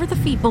whoever the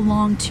feet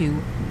belonged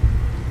to,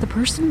 the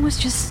person was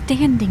just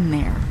standing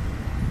there,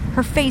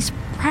 her face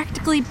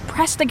practically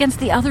pressed against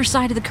the other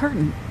side of the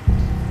curtain.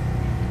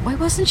 Why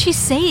wasn't she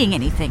saying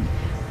anything?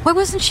 Why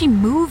wasn't she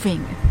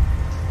moving?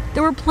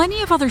 There were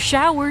plenty of other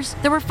showers.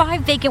 There were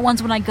 5 vacant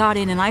ones when I got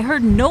in, and I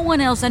heard no one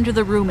else enter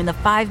the room in the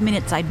 5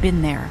 minutes I'd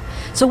been there.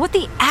 So what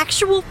the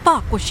actual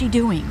fuck was she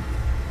doing?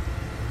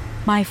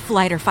 My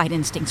flight or fight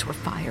instincts were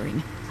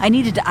firing. I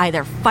needed to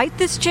either fight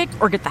this chick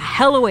or get the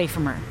hell away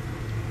from her.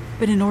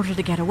 But in order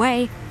to get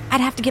away,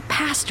 I'd have to get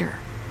past her.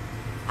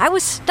 I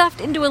was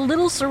stuffed into a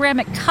little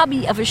ceramic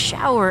cubby of a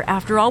shower,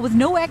 after all, with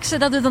no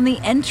exit other than the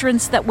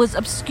entrance that was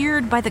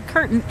obscured by the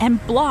curtain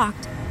and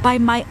blocked by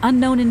my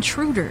unknown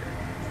intruder.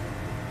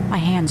 My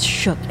hands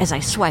shook as I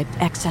swiped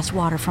excess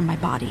water from my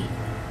body.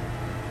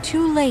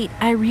 Too late,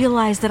 I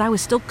realized that I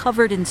was still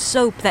covered in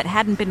soap that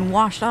hadn't been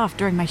washed off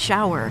during my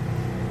shower.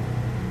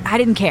 I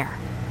didn't care.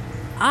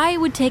 I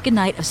would take a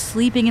night of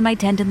sleeping in my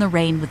tent in the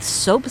rain with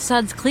soap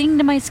suds clinging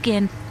to my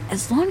skin,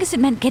 as long as it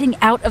meant getting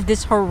out of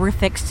this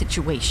horrific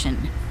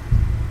situation.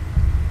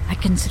 I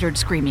considered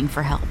screaming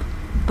for help,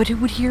 but who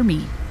would hear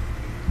me?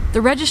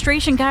 The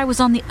registration guy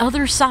was on the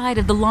other side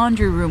of the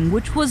laundry room,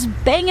 which was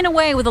banging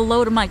away with a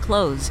load of my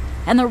clothes,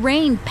 and the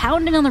rain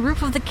pounding on the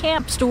roof of the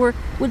camp store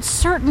would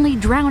certainly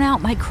drown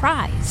out my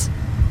cries.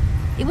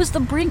 It was the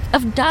brink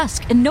of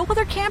dusk, and no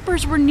other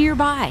campers were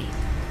nearby.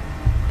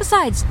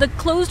 Besides, the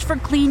closed for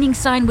cleaning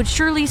sign would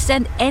surely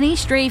send any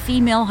stray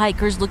female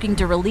hikers looking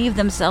to relieve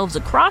themselves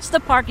across the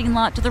parking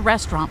lot to the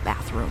restaurant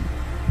bathroom.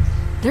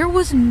 There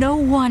was no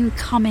one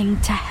coming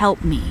to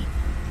help me.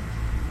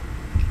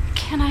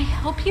 "Can I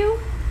help you?"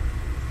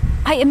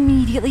 I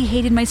immediately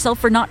hated myself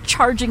for not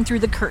charging through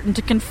the curtain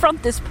to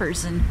confront this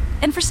person,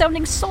 and for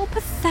sounding so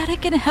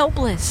pathetic and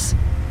helpless.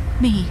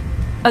 Me,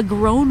 a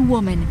grown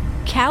woman,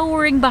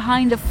 cowering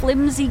behind a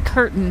flimsy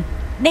curtain,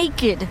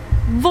 naked,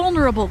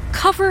 vulnerable,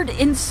 covered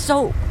in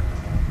soap.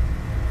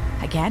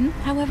 Again,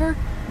 however,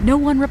 no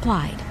one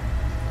replied.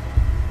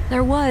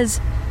 There was,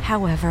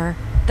 however,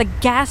 the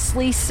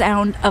ghastly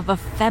sound of a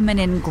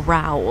feminine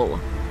growl.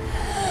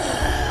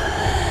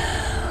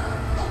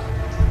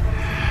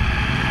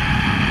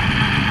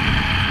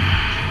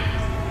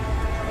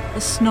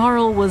 The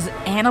snarl was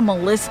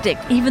animalistic,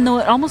 even though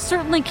it almost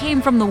certainly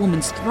came from the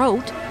woman's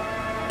throat.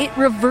 It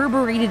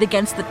reverberated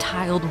against the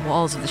tiled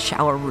walls of the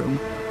shower room.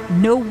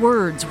 No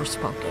words were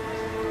spoken.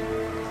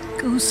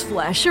 Goose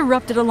flesh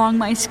erupted along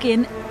my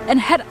skin, and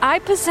had I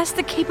possessed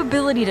the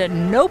capability to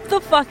nope the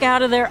fuck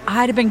out of there,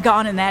 I'd have been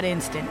gone in that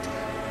instant.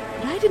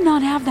 But I did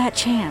not have that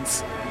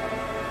chance.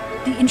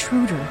 The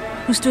intruder,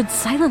 who stood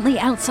silently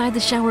outside the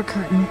shower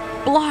curtain,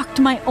 blocked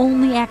my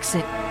only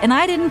exit, and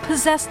I didn't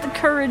possess the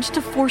courage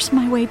to force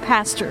my way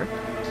past her.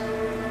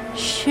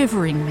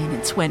 Shivering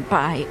minutes went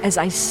by as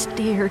I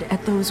stared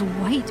at those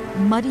white,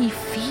 muddy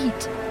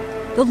feet.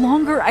 The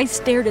longer I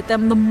stared at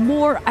them, the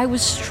more I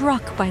was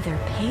struck by their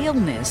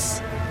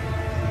paleness.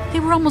 They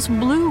were almost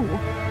blue.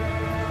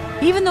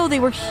 Even though they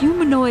were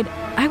humanoid,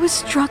 I was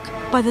struck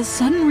by the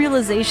sudden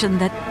realization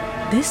that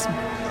this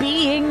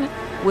being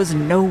was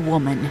no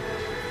woman.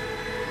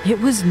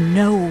 It was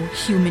no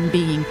human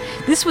being.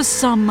 This was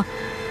some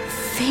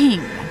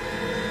thing.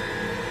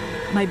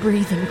 My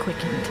breathing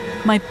quickened.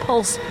 My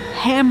pulse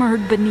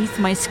hammered beneath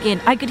my skin.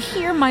 I could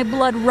hear my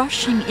blood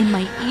rushing in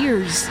my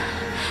ears.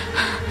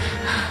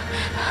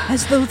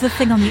 As though the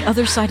thing on the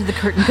other side of the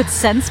curtain could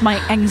sense my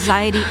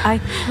anxiety, I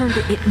heard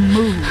it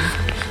move.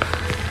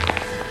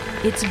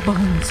 Its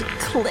bones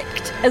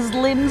clicked as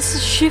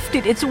limbs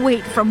shifted its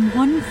weight from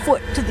one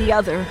foot to the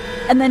other,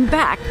 and then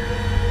back,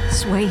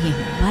 swaying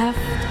left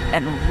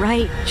and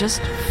right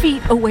just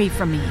feet away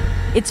from me,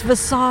 its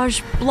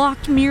visage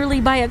blocked merely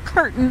by a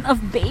curtain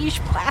of beige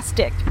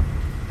plastic.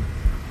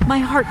 My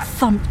heart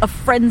thumped a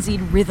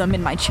frenzied rhythm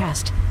in my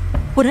chest.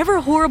 Whatever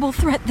horrible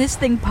threat this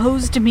thing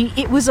posed to me,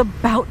 it was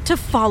about to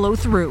follow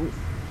through.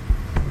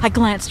 I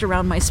glanced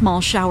around my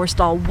small shower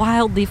stall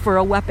wildly for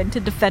a weapon to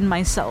defend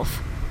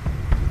myself.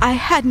 I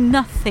had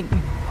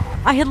nothing.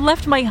 I had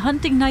left my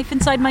hunting knife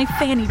inside my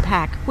fanny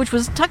pack, which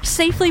was tucked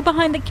safely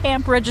behind the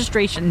camp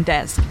registration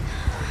desk.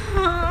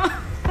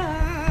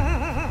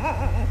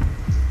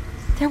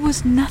 There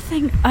was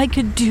nothing I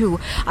could do.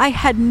 I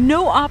had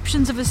no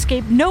options of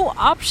escape, no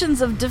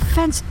options of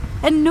defense,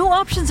 and no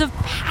options of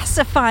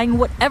pacifying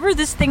whatever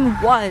this thing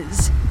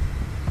was.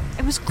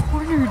 I was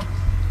cornered.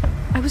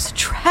 I was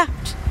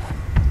trapped.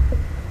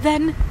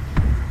 Then,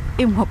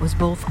 in what was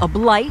both a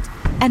blight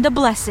and a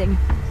blessing,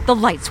 the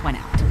lights went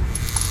out.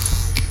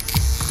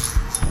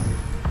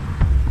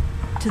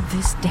 To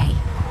this day,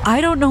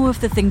 I don't know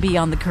if the thing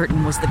beyond the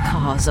curtain was the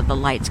cause of the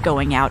lights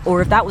going out,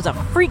 or if that was a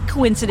freak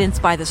coincidence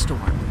by the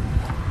storm.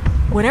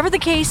 Whatever the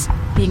case,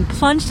 being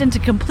plunged into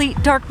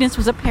complete darkness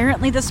was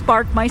apparently the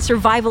spark my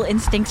survival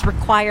instincts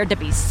required to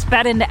be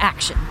sped into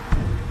action.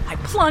 I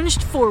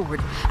plunged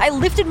forward. I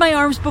lifted my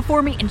arms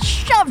before me and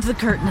shoved the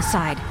curtain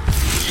aside.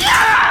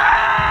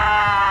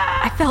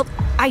 I felt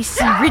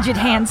icy, rigid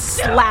hands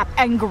slap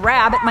and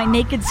grab at my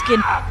naked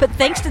skin, but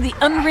thanks to the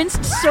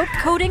unrinsed soap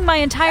coating my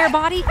entire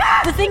body,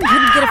 the thing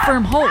couldn't get a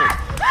firm hold.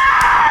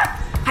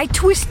 I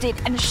twisted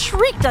and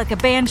shrieked like a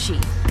banshee.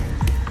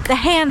 The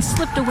hands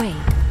slipped away.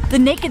 The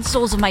naked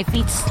soles of my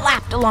feet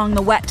slapped along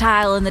the wet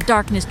tile in the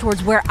darkness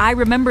towards where I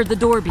remembered the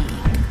door being.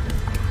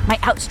 My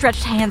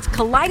outstretched hands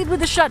collided with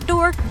the shut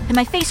door, and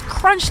my face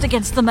crunched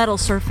against the metal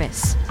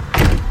surface.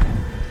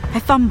 I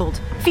fumbled,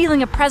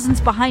 feeling a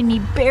presence behind me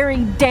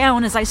bearing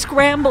down as I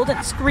scrambled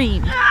and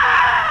screamed.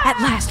 At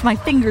last, my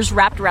fingers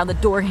wrapped around the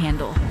door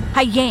handle.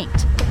 I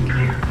yanked.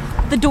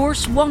 The door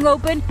swung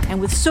open, and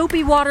with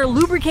soapy water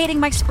lubricating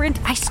my sprint,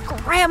 I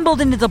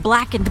scrambled into the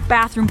blackened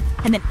bathroom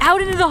and then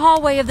out into the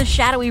hallway of the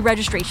shadowy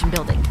registration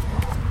building.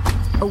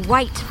 A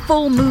white,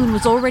 full moon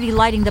was already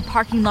lighting the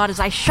parking lot as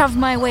I shoved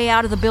my way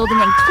out of the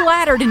building and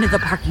clattered into the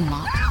parking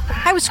lot.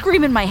 I was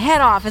screaming my head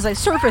off as I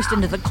surfaced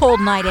into the cold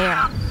night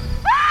air.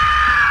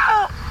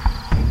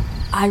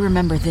 I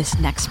remember this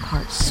next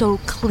part so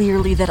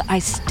clearly that I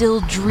still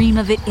dream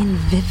of it in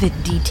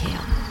vivid detail.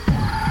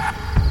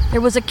 There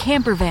was a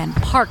camper van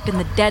parked in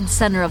the dead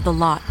center of the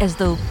lot, as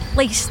though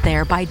placed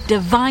there by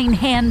divine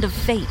hand of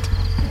fate.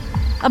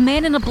 A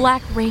man in a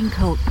black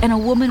raincoat and a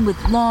woman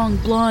with long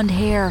blonde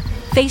hair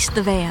faced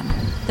the van,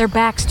 their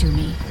backs to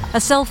me,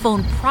 a cell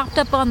phone propped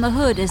up on the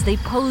hood as they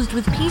posed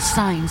with peace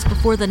signs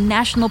before the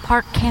National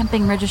Park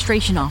Camping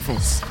Registration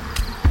Office.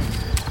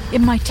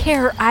 In my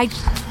terror, I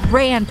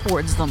ran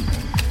towards them.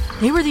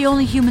 They were the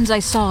only humans I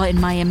saw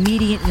in my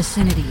immediate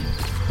vicinity.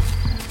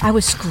 I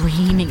was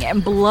screaming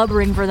and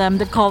blubbering for them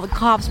to call the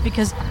cops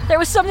because there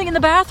was something in the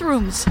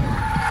bathrooms.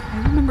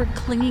 I remember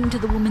clinging to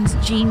the woman's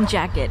jean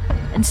jacket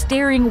and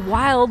staring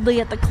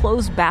wildly at the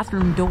closed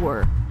bathroom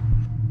door.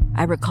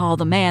 I recall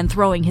the man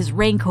throwing his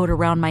raincoat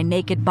around my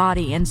naked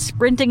body and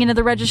sprinting into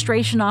the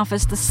registration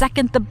office the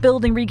second the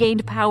building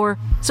regained power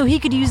so he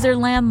could use their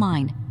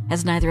landline,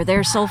 as neither of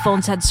their cell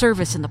phones had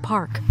service in the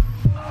park.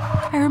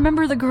 I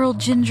remember the girl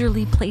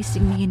gingerly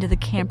placing me into the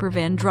camper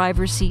van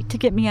driver's seat to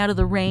get me out of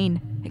the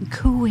rain and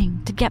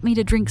cooing to get me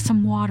to drink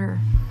some water.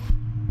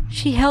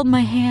 She held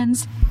my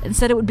hands and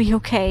said it would be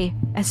okay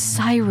as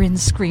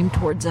sirens screamed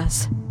towards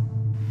us.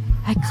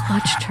 I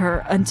clutched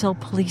her until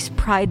police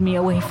pried me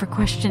away for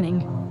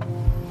questioning.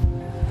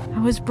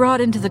 I was brought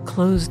into the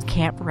closed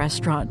camp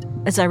restaurant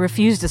as I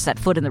refused to set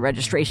foot in the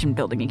registration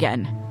building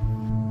again.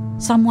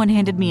 Someone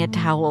handed me a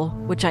towel,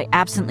 which I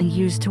absently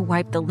used to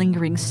wipe the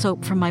lingering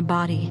soap from my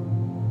body.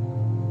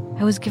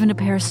 I was given a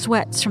pair of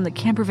sweats from the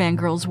campervan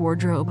girl's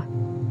wardrobe.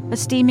 A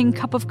steaming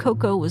cup of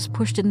cocoa was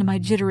pushed into my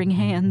jittering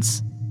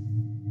hands.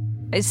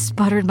 I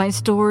sputtered my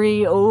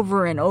story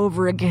over and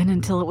over again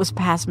until it was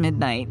past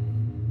midnight.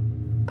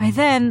 By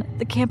then,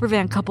 the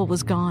campervan couple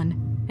was gone,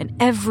 and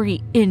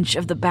every inch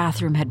of the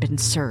bathroom had been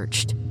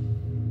searched.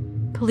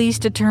 Police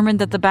determined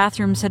that the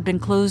bathrooms had been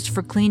closed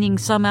for cleaning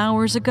some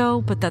hours ago,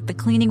 but that the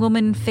cleaning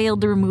woman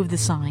failed to remove the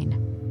sign.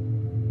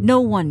 No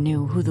one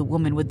knew who the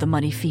woman with the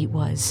muddy feet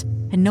was,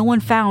 and no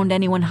one found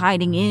anyone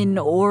hiding in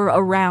or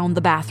around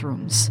the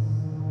bathrooms.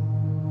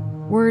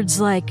 Words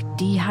like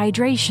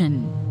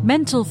dehydration,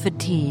 mental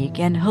fatigue,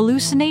 and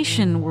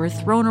hallucination were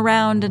thrown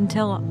around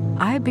until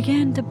I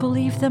began to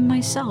believe them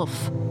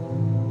myself.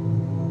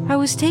 I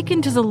was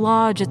taken to the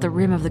lodge at the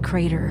rim of the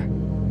crater.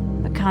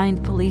 A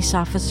kind police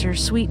officer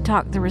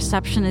sweet-talked the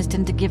receptionist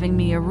into giving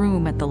me a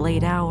room at the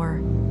late hour,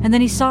 and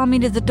then he saw me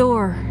to the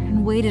door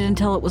and waited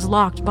until it was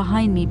locked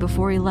behind me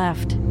before he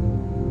left.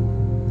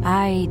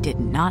 I did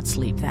not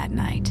sleep that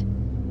night.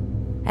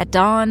 At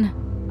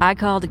dawn, I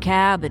called a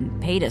cab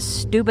and paid a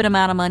stupid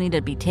amount of money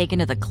to be taken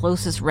to the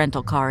closest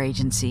rental car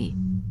agency.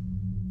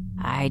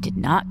 I did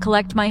not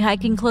collect my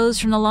hiking clothes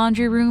from the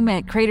laundry room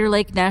at Crater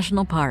Lake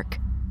National Park.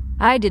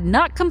 I did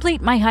not complete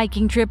my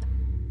hiking trip.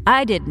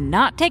 I did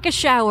not take a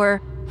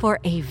shower for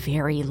a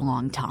very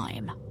long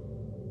time.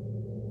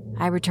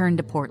 I returned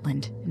to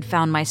Portland and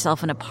found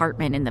myself an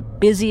apartment in the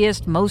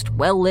busiest, most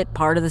well-lit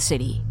part of the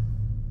city.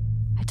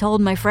 I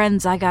told my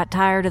friends I got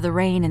tired of the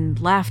rain and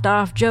laughed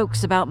off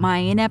jokes about my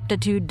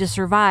ineptitude to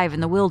survive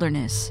in the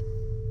wilderness.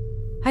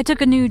 I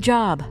took a new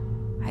job.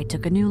 I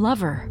took a new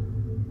lover.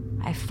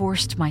 I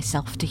forced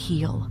myself to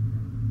heal.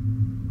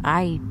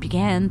 I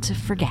began to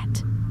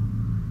forget.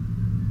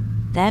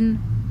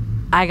 Then,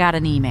 I got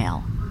an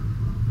email.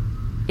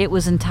 It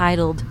was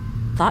entitled,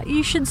 "Thought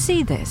you should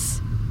see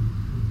this."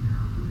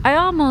 I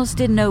almost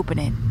didn't open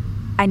it.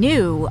 I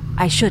knew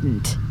I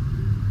shouldn't.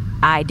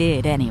 I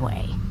did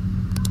anyway.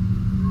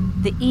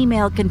 The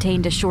email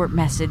contained a short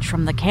message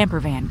from the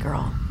campervan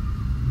girl.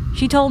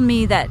 She told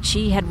me that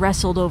she had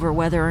wrestled over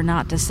whether or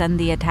not to send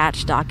the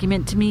attached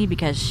document to me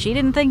because she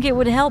didn't think it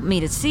would help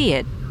me to see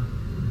it.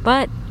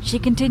 But, she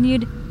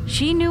continued,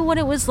 she knew what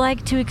it was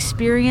like to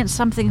experience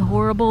something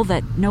horrible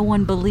that no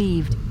one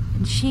believed,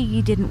 and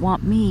she didn't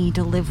want me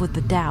to live with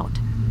the doubt.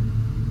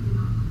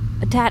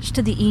 Attached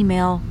to the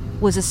email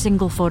was a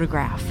single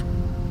photograph.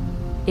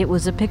 It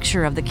was a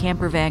picture of the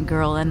campervan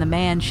girl and the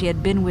man she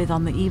had been with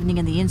on the evening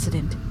of the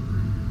incident.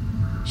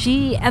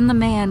 She and the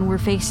man were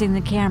facing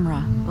the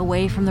camera,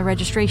 away from the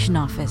registration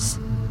office.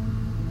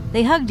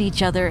 They hugged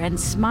each other and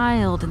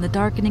smiled in the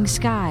darkening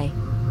sky,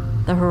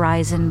 the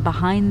horizon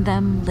behind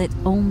them lit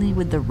only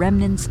with the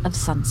remnants of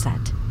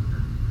sunset.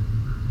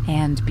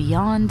 And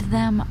beyond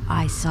them,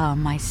 I saw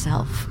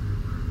myself.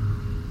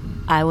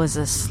 I was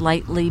a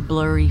slightly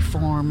blurry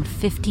form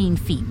 15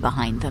 feet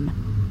behind them,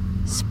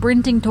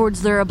 sprinting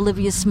towards their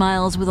oblivious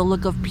smiles with a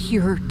look of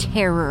pure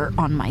terror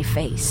on my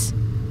face.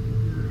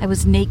 I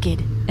was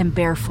naked and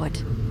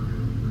barefoot.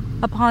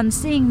 Upon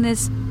seeing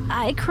this,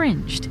 I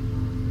cringed,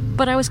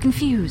 but I was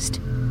confused.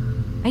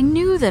 I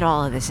knew that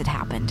all of this had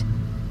happened.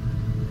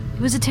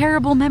 It was a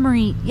terrible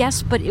memory,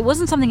 yes, but it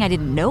wasn't something I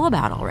didn't know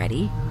about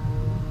already.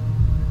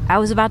 I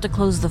was about to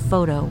close the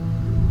photo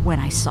when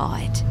I saw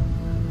it.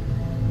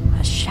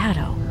 A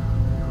shadow.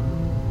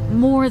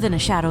 More than a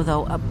shadow,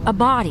 though, a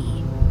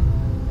body.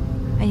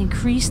 I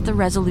increased the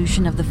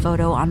resolution of the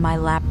photo on my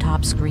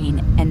laptop screen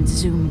and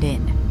zoomed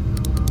in.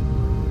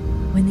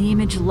 When the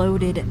image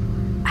loaded,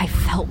 I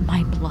felt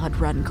my blood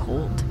run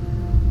cold.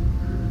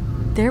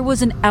 There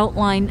was an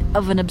outline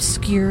of an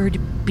obscured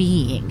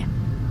being.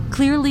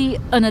 Clearly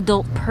an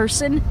adult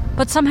person,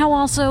 but somehow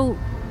also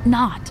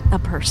not a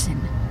person.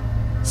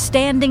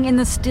 Standing in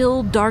the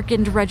still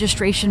darkened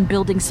registration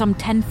building some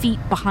 10 feet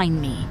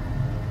behind me.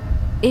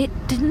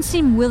 It didn't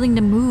seem willing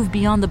to move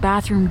beyond the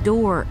bathroom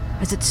door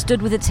as it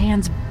stood with its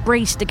hands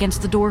braced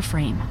against the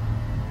doorframe.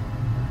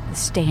 The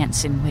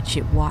stance in which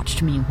it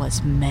watched me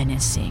was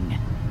menacing.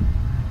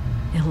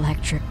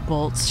 Electric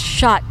bolts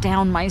shot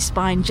down my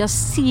spine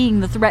just seeing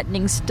the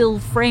threatening still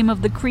frame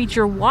of the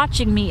creature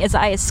watching me as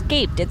I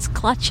escaped its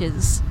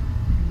clutches.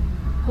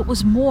 What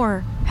was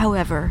more,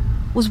 however,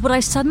 was what I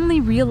suddenly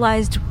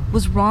realized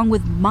was wrong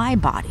with my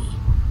body.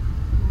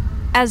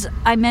 As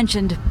I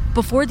mentioned,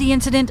 before the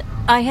incident,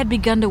 I had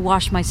begun to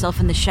wash myself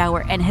in the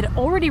shower and had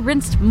already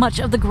rinsed much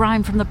of the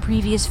grime from the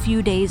previous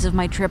few days of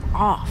my trip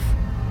off.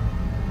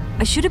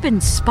 I should have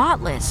been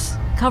spotless,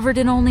 covered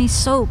in only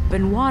soap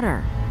and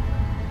water.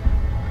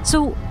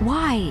 So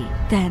why,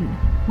 then,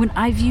 when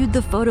I viewed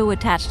the photo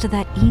attached to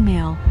that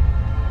email,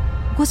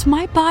 was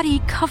my body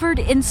covered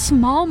in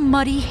small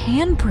muddy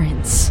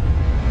handprints?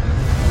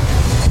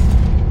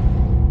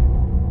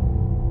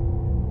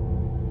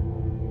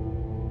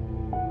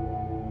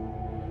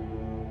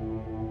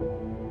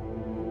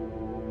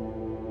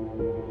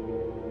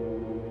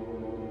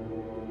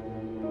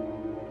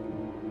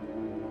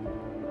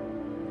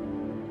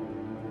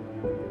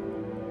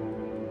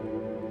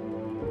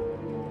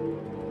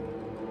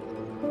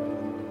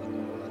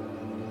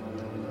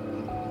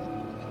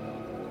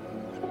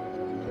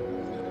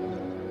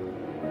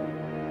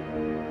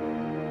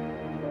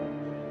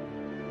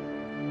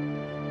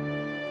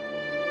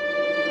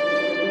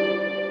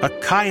 A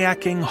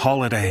kayaking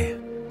holiday,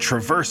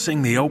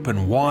 traversing the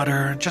open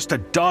water, just a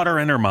daughter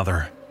and her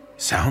mother.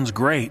 Sounds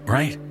great,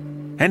 right?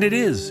 And it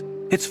is.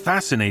 It's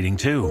fascinating,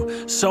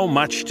 too. So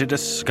much to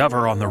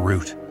discover on the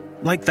route.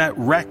 Like that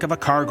wreck of a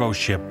cargo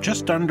ship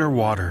just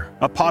underwater,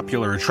 a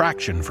popular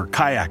attraction for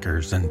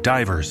kayakers and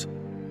divers.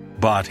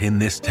 But in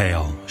this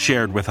tale,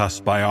 shared with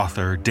us by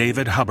author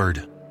David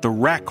Hubbard, the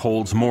wreck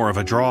holds more of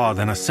a draw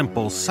than a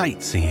simple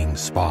sightseeing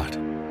spot.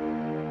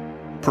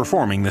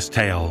 Performing this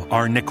tale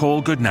are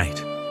Nicole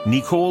Goodnight,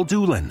 Nicole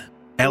Doolin,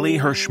 Ellie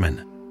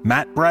Hirschman,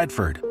 Matt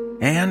Bradford,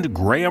 and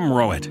Graham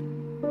Rowett.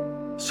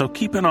 So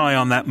keep an eye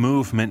on that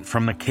movement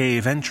from the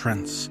cave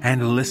entrance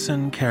and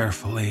listen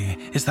carefully.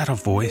 Is that a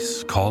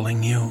voice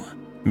calling you?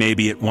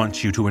 Maybe it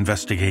wants you to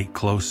investigate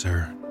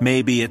closer.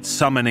 Maybe it's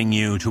summoning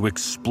you to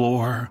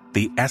explore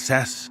the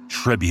SS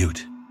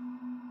Tribute.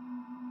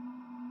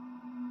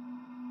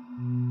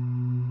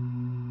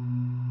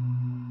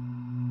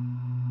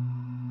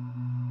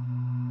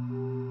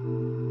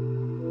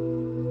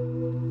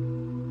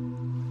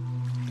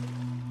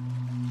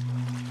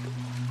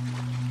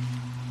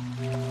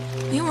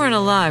 You weren't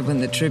alive when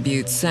the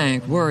Tribute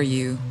sank, were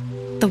you?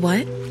 The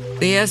what?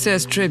 The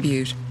SS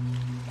Tribute.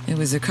 It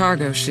was a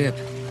cargo ship.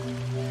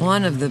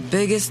 One of the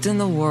biggest in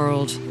the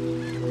world.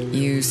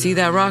 You see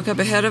that rock up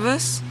ahead of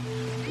us?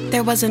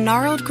 There was a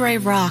gnarled gray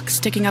rock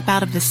sticking up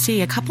out of the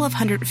sea a couple of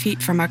 100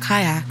 feet from our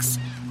kayaks.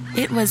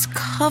 It was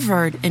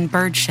covered in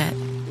bird shit.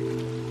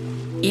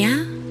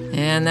 Yeah?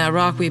 And that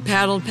rock we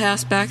paddled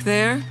past back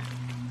there?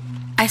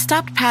 I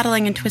stopped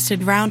paddling and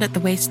twisted round at the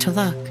waist to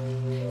look.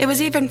 It was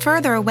even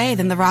further away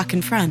than the rock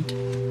in front.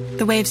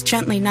 The waves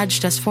gently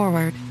nudged us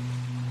forward.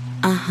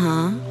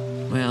 Uh-huh.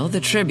 Well,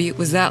 the Tribute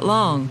was that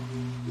long.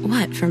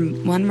 What,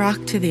 from one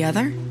rock to the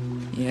other?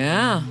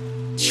 Yeah.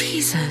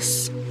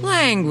 Jesus.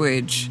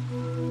 Language.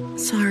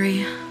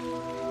 Sorry.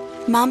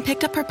 Mom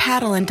picked up her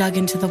paddle and dug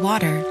into the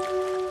water.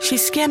 She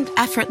skimmed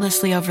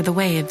effortlessly over the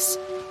waves.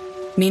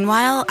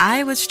 Meanwhile,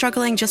 I was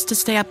struggling just to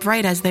stay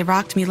upright as they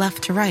rocked me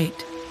left to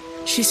right.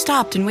 She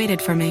stopped and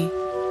waited for me.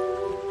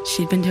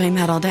 She'd been doing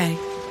that all day.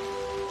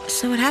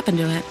 So what happened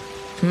to it?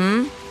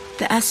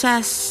 The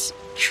SS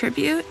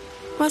Tribute,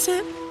 was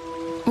it?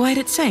 Why'd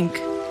it sink?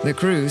 The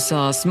crew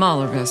saw a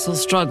smaller vessel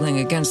struggling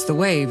against the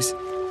waves,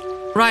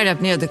 right up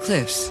near the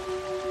cliffs.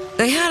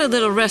 They had a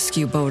little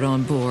rescue boat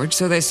on board,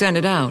 so they sent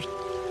it out,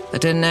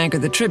 but didn't anchor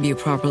the Tribute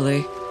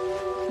properly.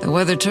 The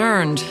weather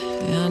turned,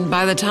 and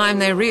by the time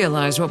they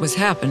realized what was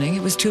happening,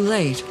 it was too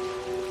late.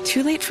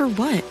 Too late for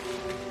what?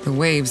 The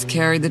waves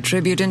carried the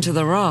Tribute into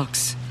the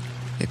rocks.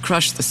 It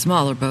crushed the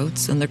smaller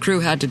boats, and the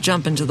crew had to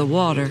jump into the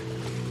water.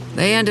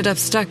 They ended up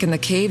stuck in the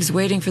caves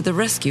waiting for the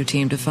rescue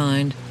team to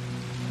find.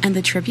 And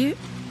the Tribute?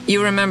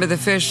 You remember the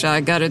fish I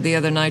gutted the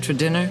other night for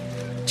dinner?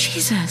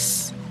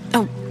 Jesus.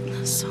 Oh,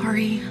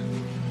 sorry.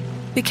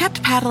 We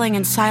kept paddling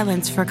in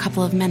silence for a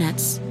couple of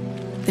minutes.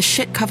 The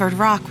shit-covered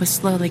rock was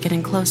slowly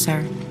getting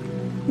closer.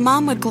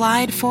 Mom would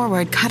glide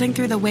forward, cutting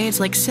through the waves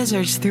like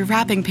scissors through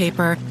wrapping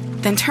paper,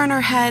 then turn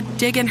her head,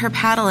 dig in her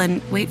paddle,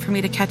 and wait for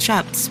me to catch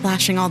up,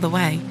 splashing all the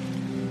way.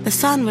 The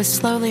sun was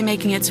slowly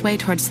making its way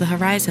towards the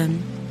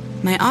horizon.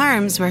 My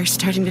arms were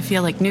starting to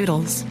feel like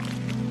noodles.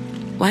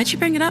 Why'd you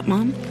bring it up,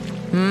 Mom?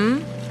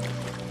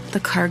 The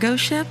cargo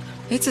ship?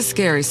 It's a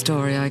scary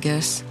story, I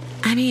guess.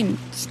 I mean,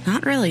 it's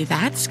not really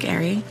that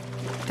scary.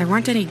 There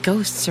weren't any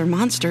ghosts or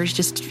monsters,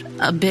 just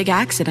a big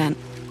accident.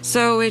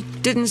 So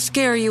it didn't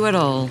scare you at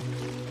all?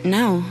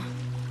 No.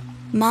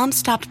 Mom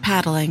stopped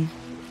paddling.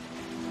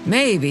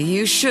 Maybe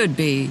you should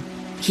be.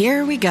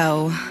 Here we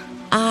go.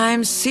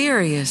 I'm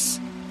serious.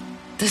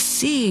 The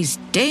sea's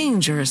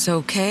dangerous,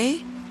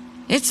 okay?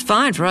 It's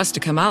fine for us to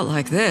come out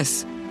like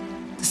this.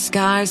 The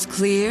sky's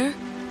clear.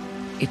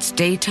 It's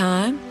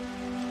daytime.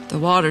 The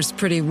water's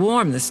pretty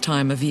warm this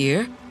time of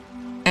year.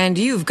 And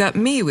you've got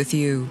me with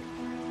you.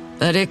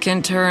 But it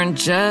can turn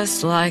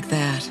just like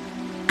that.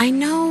 I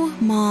know,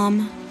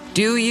 Mom.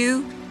 Do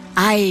you?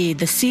 Aye,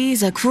 the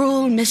sea's a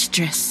cruel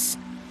mistress.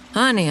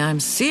 Honey, I'm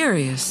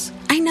serious.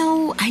 I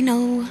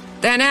know.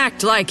 Then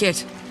act like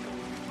it.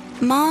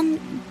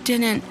 Mom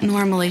didn't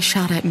normally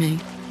shout at me.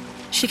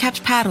 She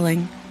kept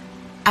paddling.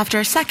 After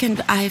a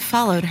second, I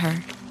followed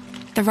her.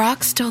 The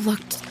rock still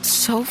looked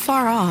so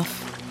far off.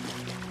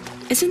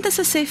 Isn't this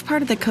a safe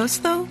part of the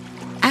coast, though?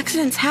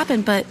 Accidents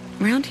happen, but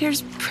around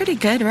here's pretty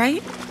good,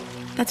 right?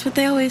 That's what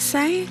they always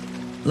say?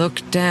 Look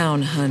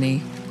down, honey.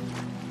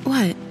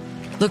 What?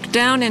 Look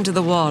down into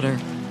the water.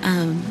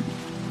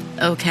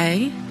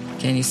 Okay.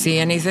 Can you see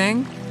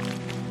anything?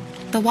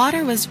 The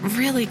water was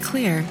really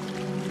clear.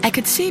 I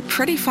could see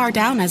pretty far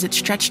down as it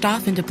stretched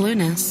off into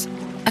blueness.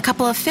 A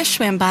couple of fish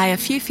swam by a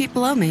few feet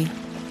below me.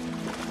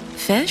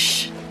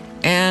 Fish?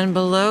 And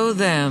below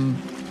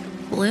them.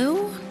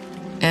 Blue?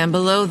 And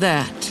below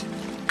that.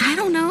 I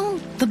don't know.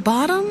 The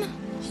bottom?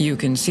 You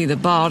can see the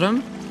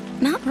bottom.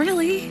 Not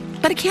really.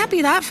 But it can't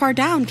be that far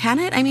down, can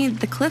it? I mean,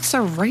 the cliffs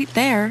are right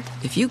there.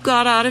 If you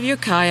got out of your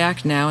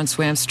kayak now and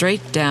swam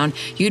straight down,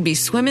 you'd be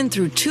swimming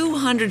through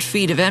 200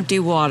 feet of empty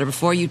water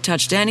before you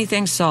touched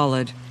anything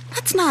solid.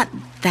 That's not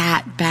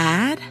that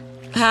bad.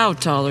 How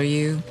tall are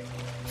you?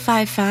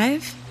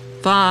 5'5".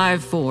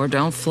 5'4".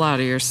 Don't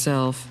flatter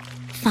yourself.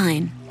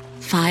 Fine.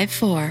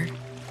 5'4".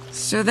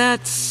 So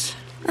that's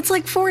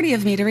like 40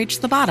 of me to reach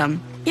the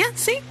bottom. Yeah,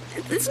 see?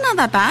 It's not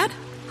that bad.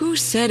 Who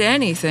said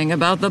anything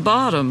about the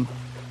bottom?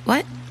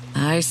 What?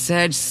 I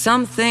said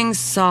something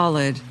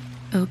solid.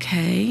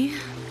 Okay.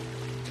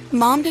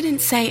 Mom didn't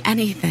say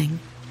anything.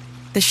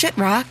 The shit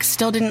rock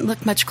still didn't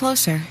look much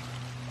closer.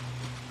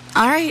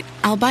 All right,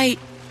 I'll bite.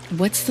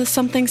 What's the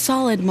something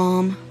solid,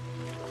 Mom?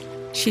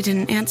 She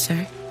didn't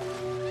answer.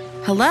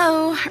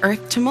 Hello,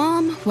 Earth to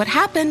Mom. What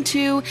happened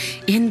to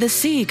in the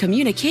sea?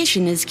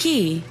 Communication is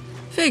key.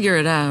 Figure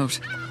it out.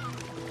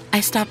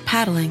 I stopped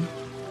paddling.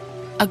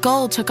 A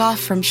gull took off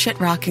from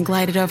Shitrock and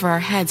glided over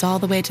our heads all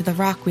the way to the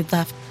rock we'd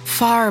left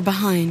far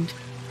behind.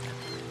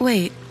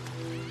 Wait,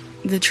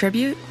 the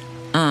tribute?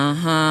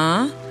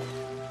 Uh-huh.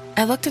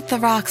 I looked at the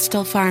rock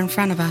still far in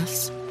front of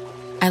us.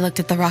 I looked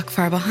at the rock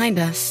far behind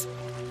us.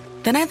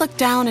 Then I looked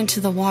down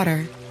into the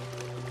water.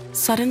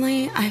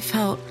 Suddenly, I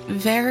felt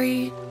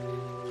very,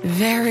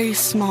 very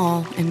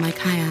small in my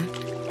kayak.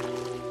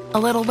 A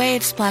little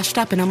wave splashed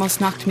up and almost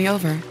knocked me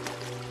over.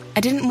 I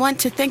didn't want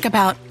to think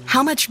about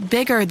how much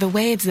bigger the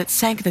waves that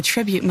sank the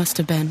tribute must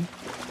have been.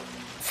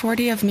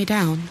 40 of me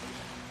down.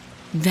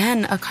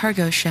 Then a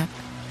cargo ship.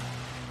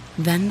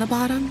 Then the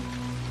bottom.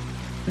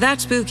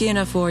 That's spooky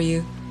enough for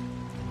you.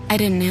 I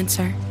didn't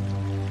answer.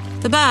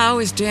 The bow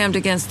is jammed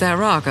against that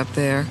rock up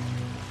there.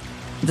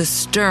 The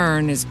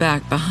stern is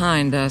back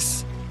behind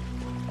us.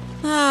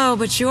 Oh,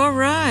 but you're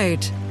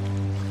right.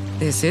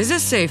 This is a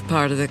safe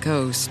part of the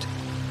coast.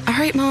 All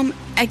right, Mom,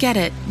 I get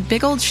it.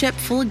 Big old ship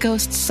full of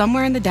ghosts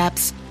somewhere in the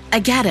depths. I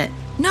get it.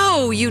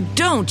 No, you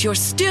don't. You're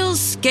still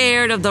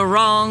scared of the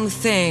wrong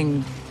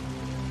thing.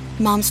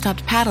 Mom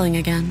stopped paddling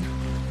again.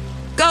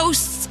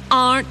 Ghosts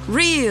aren't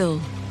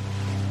real.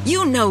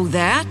 You know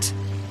that.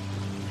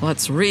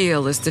 What's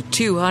real is the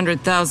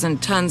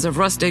 200,000 tons of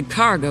rusted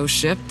cargo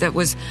ship that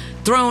was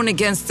thrown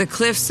against the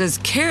cliffs as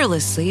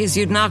carelessly as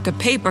you'd knock a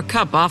paper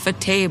cup off a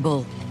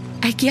table.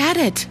 I get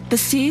it. The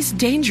sea's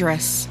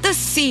dangerous. The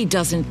sea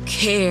doesn't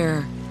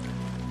care.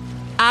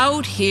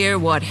 Out here,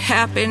 what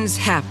happens,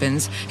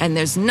 happens, and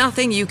there's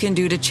nothing you can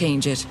do to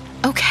change it.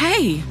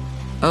 Okay.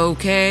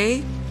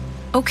 Okay?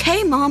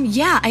 Okay, Mom.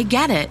 Yeah, I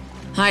get it.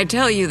 I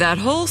tell you that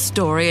whole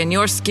story and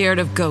you're scared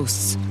of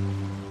ghosts.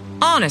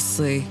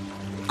 Honestly.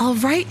 All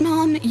right,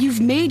 Mom. You've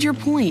made your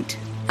point.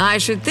 I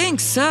should think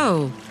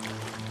so.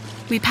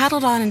 We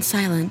paddled on in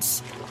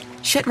silence.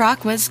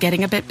 Shitrock was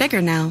getting a bit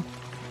bigger now.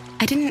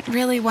 I didn't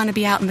really want to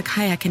be out in the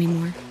kayak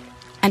anymore.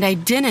 And I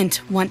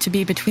didn't want to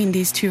be between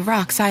these two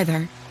rocks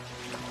either.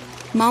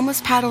 Mom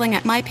was paddling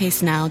at my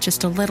pace now,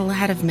 just a little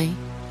ahead of me.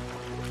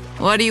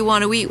 What do you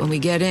want to eat when we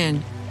get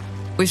in?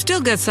 We've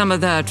still got some of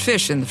that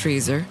fish in the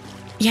freezer.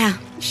 Yeah,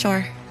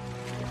 sure.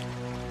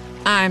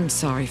 I'm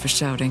sorry for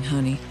shouting,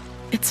 honey.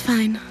 It's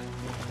fine.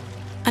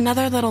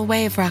 Another little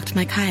wave rocked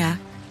my kayak.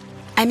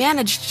 I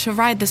managed to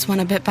ride this one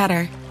a bit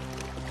better.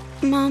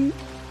 Mom,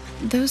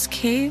 those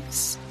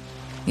caves?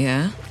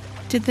 Yeah?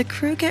 Did the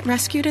crew get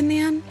rescued in the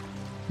end?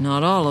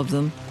 Not all of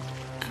them.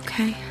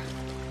 Okay.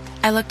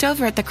 I looked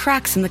over at the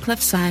cracks in the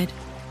cliffside.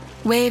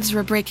 Waves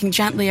were breaking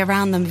gently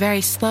around them, very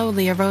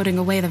slowly eroding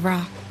away the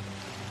rock.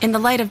 In the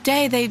light of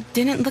day, they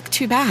didn't look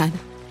too bad.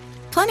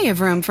 Plenty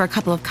of room for a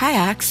couple of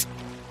kayaks.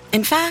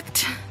 In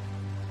fact...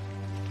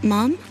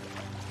 Mom?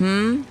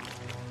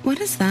 What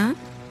is that?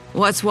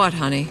 What's what,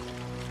 honey?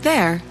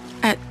 There,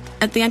 at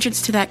the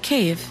entrance to that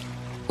cave.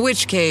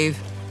 Which cave?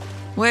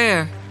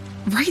 Where?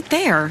 Right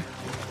there.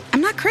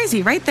 I'm not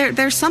crazy, right?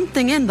 There's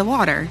something in the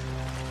water.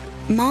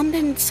 Mom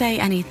didn't say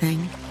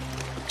anything.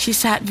 She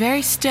sat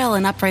very still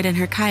and upright in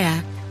her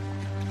kayak.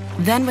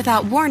 Then,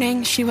 without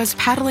warning, she was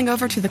paddling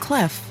over to the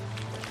cliff.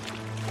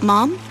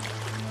 "Mom?"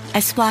 I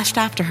splashed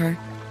after her.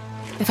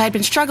 If I'd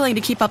been struggling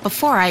to keep up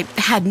before, I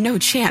had no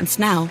chance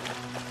now.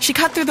 She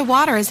cut through the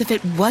water as if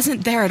it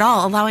wasn't there at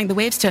all, allowing the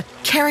waves to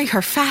carry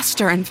her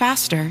faster and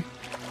faster.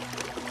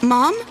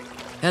 "Mom?"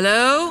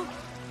 Hello?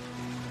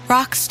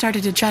 Rocks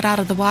started to jut out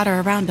of the water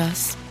around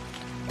us.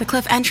 The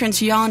cliff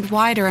entrance yawned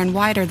wider and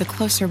wider the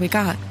closer we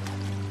got.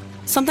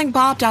 Something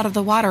bobbed out of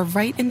the water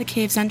right in the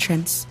cave's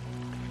entrance.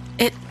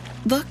 It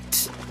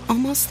looked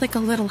almost like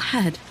a little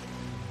head.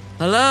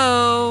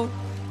 Hello?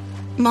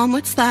 "Mom,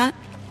 what's that?"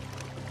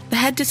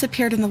 The head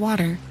disappeared in the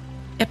water.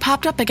 It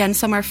popped up again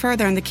somewhere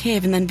further in the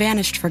cave and then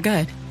vanished for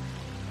good.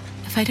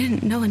 If I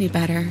didn't know any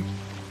better...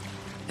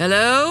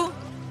 Hello?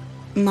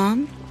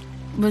 "Mom,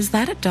 was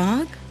that a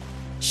dog?"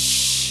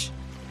 Shh.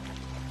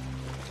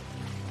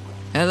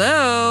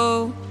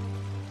 Hello?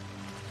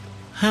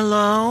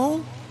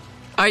 Hello?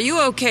 Are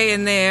you okay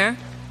in there?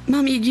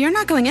 "Mom, you're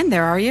not going in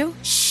there, are you?"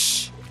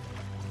 Shh.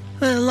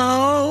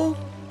 Hello?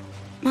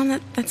 "Mom,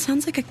 that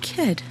sounds like a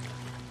kid."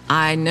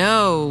 I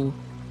know.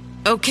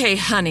 Okay,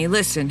 honey,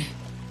 listen.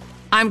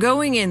 I'm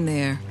going in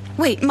there.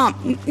 Wait,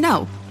 Mom,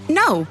 no.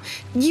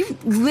 You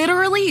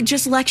literally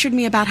just lectured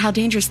me about how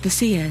dangerous the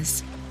sea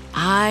is.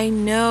 I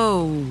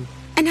know.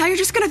 And now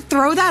you're just gonna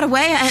throw that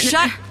away and...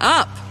 Shut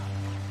up!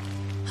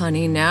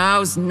 Honey,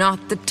 now's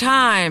not the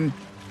time.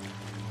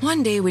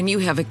 One day when you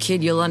have a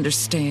kid, you'll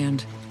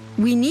understand.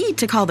 We need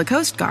to call the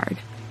Coast Guard.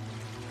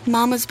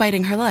 Mom was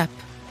biting her lip.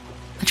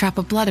 A drop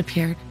of blood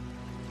appeared.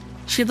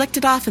 She licked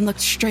it off and looked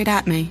straight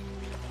at me.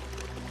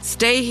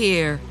 Stay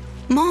here.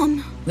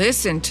 "Mom..."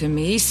 Listen to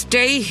me.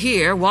 Stay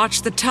here.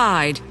 Watch the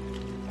tide.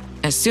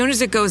 As soon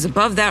as it goes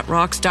above that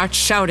rock, start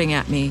shouting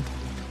at me.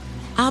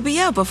 I'll be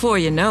out before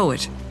you know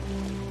it.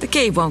 The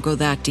cave won't go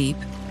that deep.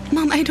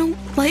 "Mom, I don't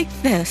like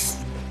this."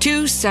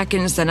 2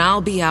 seconds, then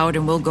I'll be out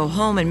and we'll go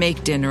home and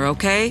make dinner,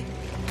 okay?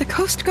 The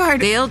Coast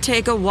Guard... They'll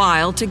take a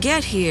while to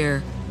get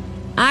here.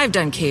 I've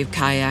done cave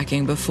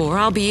kayaking before.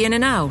 I'll be in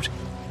and out.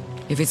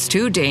 If it's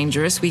too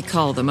dangerous, we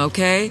call them,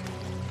 okay?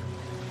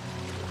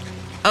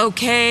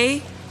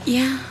 Okay?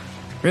 Yeah.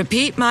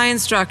 Repeat my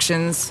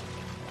instructions.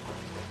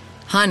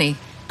 Honey.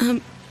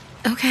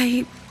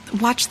 Okay.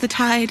 Watch the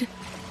tide.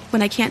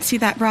 When I can't see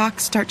that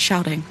rock, start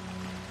shouting.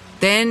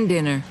 Then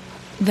dinner.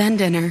 Then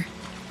dinner.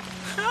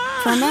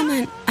 For a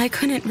moment, I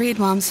couldn't read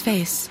Mom's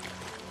face.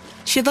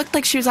 She looked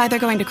like she was either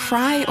going to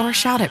cry or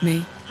shout at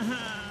me.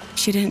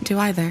 She didn't do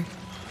either.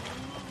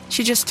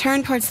 She just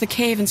turned towards the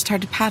cave and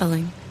started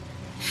paddling.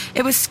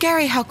 It was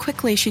scary how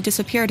quickly she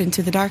disappeared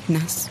into the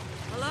darkness.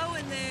 Hello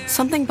in there.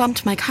 Something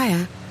bumped my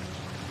kayak.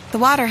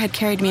 The water had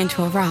carried me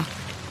into a rock.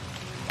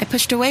 I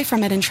pushed away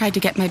from it and tried to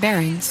get my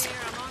bearings.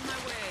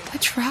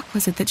 Which rock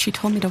was it that she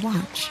told me to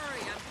watch?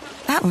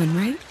 That one,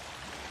 right?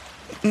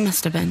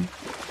 Must have been.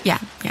 Yeah,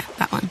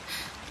 that one.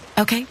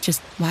 Okay,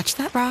 just watch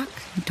that rock.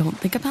 Don't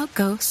think about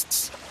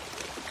ghosts.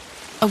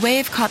 A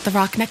wave caught the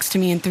rock next to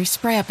me and threw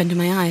spray up into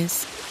my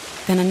eyes.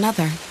 Then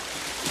another.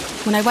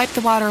 When I wiped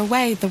the water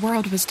away, the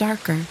world was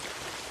darker.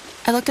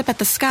 I looked up at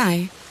the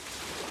sky.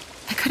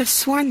 I could have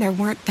sworn there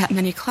weren't that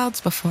many clouds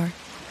before.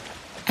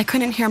 I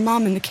couldn't hear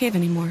Mom in the cave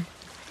anymore.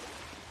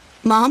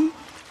 "Mom?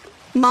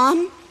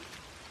 Mom?"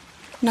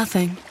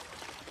 Nothing.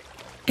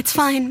 "It's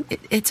fine.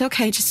 It's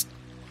okay. Just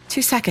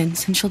 2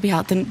 seconds and she'll be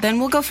out. Then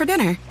we'll go for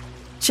dinner.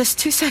 Just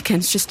 2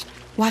 seconds. Just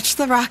watch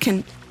the rock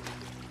and...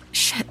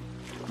 Shit.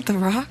 The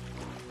rock?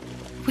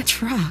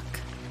 Which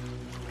rock?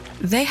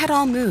 They had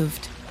all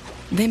moved.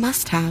 They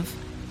must have.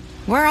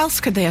 Where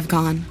else could they have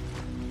gone?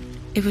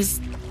 It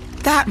was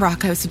that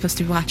rock I was supposed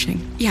to be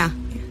watching. Yeah,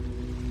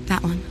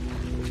 that one.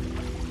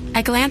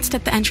 I glanced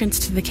at the entrance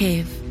to the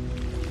cave.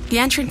 The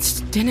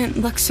entrance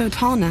didn't look so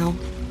tall now.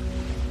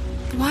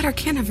 The water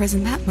can't have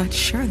risen that much,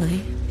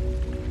 surely.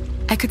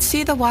 I could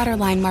see the water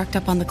line marked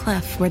up on the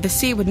cliff where the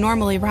sea would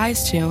normally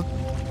rise to.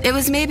 It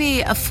was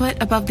maybe a foot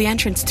above the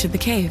entrance to the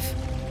cave.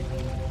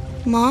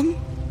 "Mom?"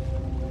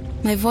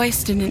 My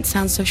voice didn't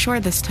sound so sure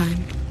this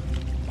time.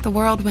 The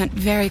world went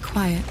very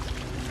quiet.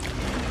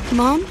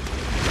 "Mom?"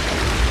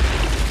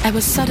 I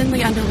was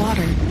suddenly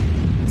underwater.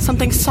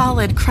 Something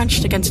solid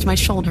crunched against my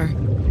shoulder.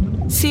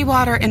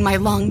 Seawater in my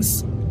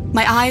lungs.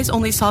 My eyes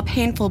only saw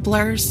painful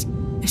blurs.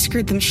 I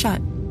screwed them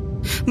shut.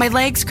 My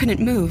legs couldn't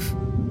move.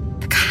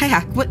 The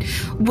kayak,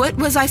 what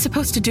was I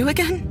supposed to do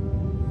again?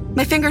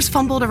 My fingers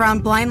fumbled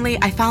around blindly.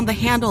 I found the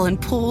handle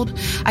and pulled.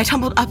 I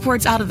tumbled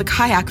upwards out of the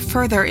kayak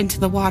further into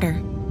the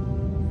water.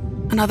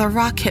 Another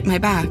rock hit my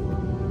back.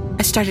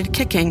 I started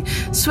kicking,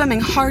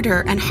 swimming harder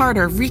and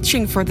harder,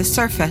 reaching for the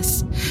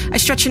surface. I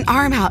stretched an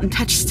arm out and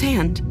touched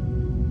sand.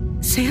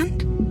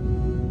 Sand?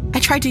 I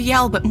tried to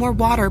yell, but more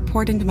water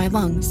poured into my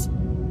lungs.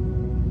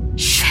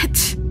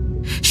 Shit!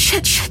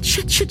 Shit!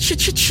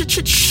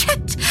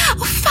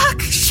 Oh,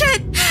 fuck!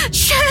 Shit!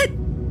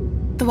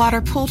 The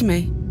water pulled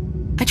me.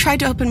 I tried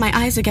to open my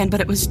eyes again,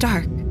 but it was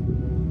dark.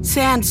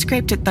 Sand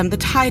scraped at them. The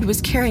tide was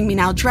carrying me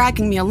now,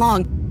 dragging me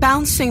along,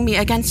 bouncing me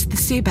against the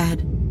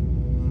seabed.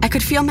 I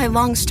could feel my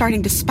lungs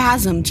starting to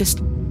spasm,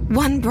 just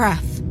One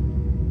breath.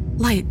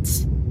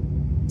 Lights.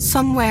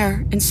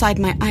 Somewhere inside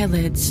my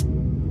eyelids,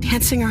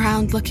 dancing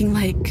around looking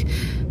like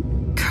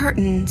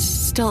curtains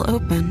still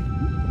open.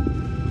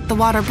 The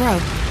water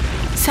broke.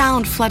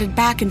 Sound flooded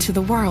back into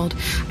the world.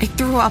 I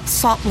threw up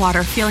salt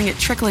water, feeling it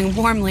trickling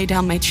warmly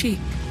down my cheek.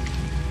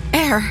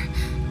 Air.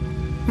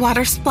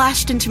 Water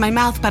splashed into my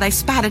mouth, but I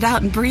spat it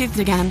out and breathed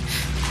again.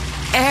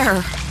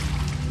 Air.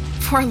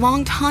 For a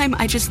long time,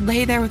 I just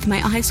lay there with my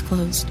eyes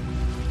closed.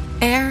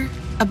 Air,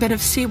 a bit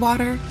of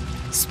seawater,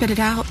 spit it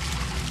out.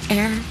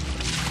 Air.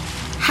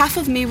 Half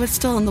of me was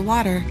still in the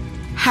water,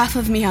 half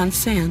of me on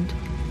sand.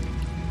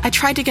 I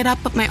tried to get up,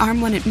 but my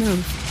arm wouldn't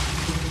move.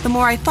 The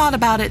more I thought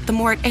about it, the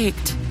more it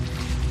ached.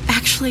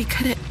 Actually,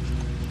 could it...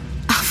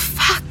 Oh,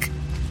 fuck!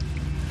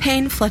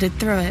 Pain flooded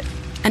through it,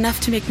 enough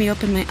to make me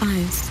open my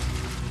eyes.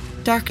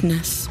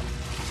 Darkness.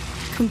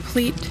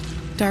 Complete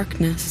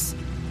darkness.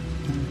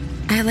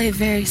 I lay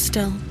very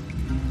still.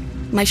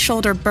 My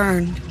shoulder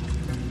burned.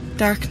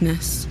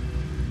 Darkness.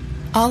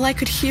 All I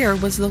could hear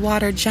was the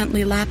water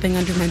gently lapping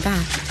under my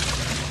back.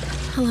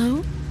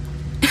 Hello?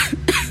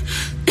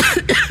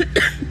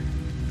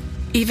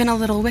 Even a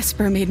little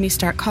whisper made me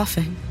start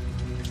coughing.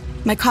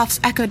 My coughs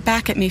echoed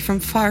back at me from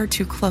far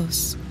too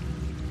close.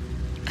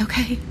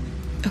 Okay.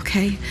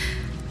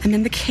 I'm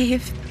in the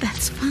cave.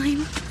 That's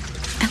fine.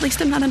 At least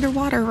I'm not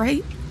underwater,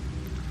 right?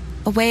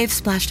 A wave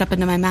splashed up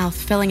into my mouth,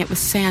 filling it with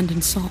sand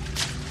and salt.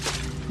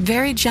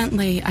 Very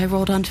gently, I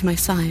rolled onto my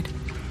side.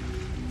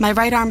 My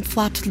right arm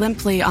flopped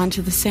limply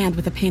onto the sand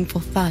with a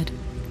painful thud.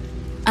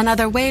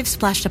 Another wave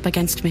splashed up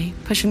against me,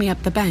 pushing me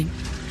up the bank.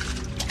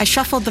 I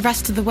shuffled the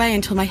rest of the way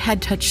until my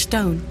head touched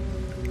stone.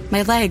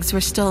 My legs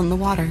were still in the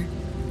water.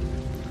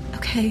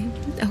 Okay,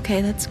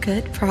 that's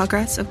good.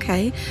 Progress,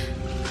 okay.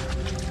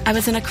 I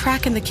was in a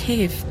crack in the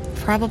cave,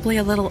 probably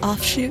a little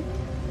offshoot.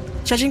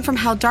 Judging from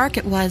how dark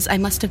it was, I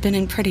must have been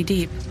in pretty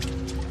deep.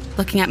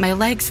 Looking at my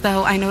legs,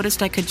 though, I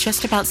noticed I could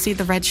just about see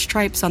the red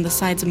stripes on the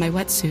sides of my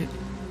wetsuit.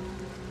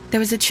 There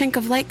was a chink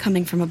of light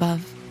coming from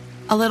above,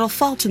 a little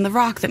fault in the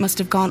rock that must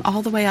have gone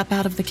all the way up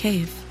out of the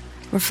cave,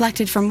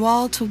 reflected from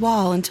wall to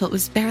wall until it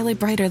was barely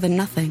brighter than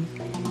nothing.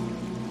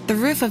 The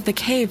roof of the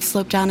cave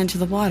sloped down into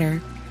the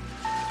water.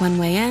 One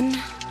way in,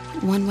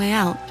 one way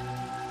out.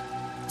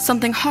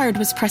 Something hard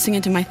was pressing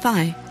into my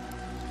thigh.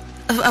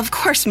 Of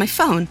course, my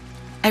phone.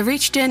 I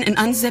reached in and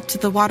unzipped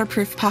the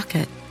waterproof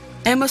pocket.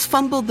 I almost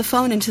fumbled the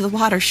phone into the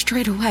water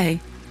straight away.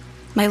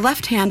 My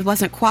left hand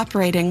wasn't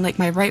cooperating like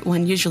my right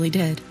one usually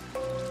did.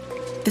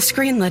 The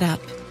screen lit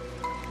up.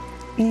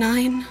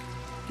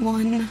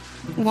 911.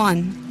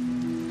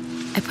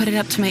 I put it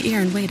up to my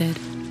ear and waited.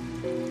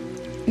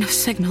 No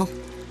signal.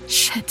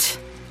 Shit.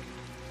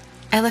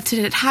 I lifted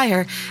it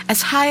higher,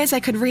 as high as I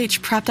could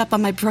reach, propped up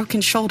on my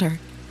broken shoulder.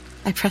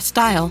 I pressed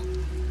dial.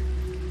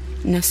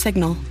 No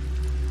signal.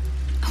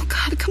 Oh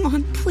God, come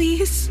on,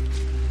 please.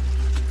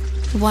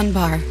 1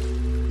 bar.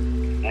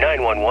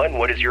 911,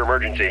 what is your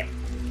emergency?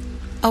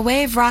 A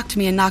wave rocked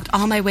me and knocked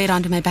all my weight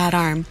onto my bad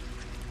arm.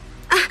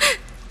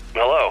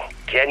 Hello,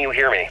 can you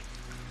hear me?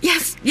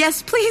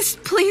 Yes,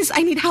 please,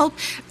 I need help.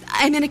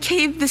 I'm in a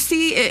cave. The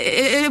sea,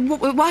 it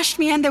washed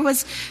me in. There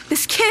was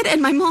this kid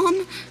and my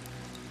mom.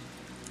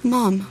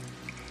 Mom.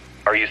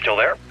 Are you still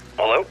there?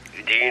 Hello?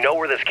 Do you know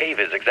where this cave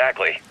is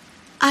exactly?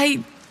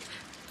 I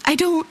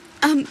don't,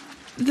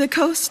 the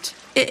coast.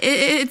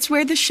 It's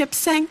where the ship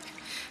sank.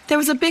 There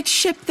was a big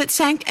ship that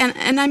sank,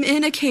 and I'm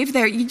in a cave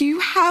there. You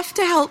have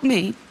to help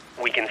me.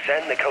 We can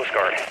send the Coast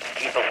Guard.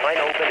 Keep the line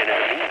open, and in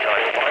the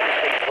meantime, find a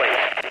safe place.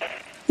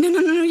 No,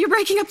 you're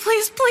breaking up.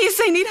 Please,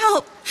 I need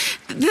help.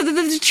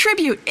 The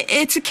tribute.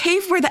 It's a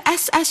cave where the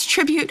SS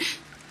tribute...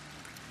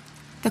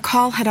 The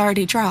call had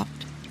already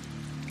dropped.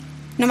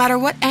 No matter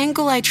what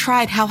angle I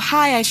tried, how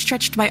high I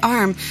stretched my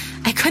arm,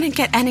 I couldn't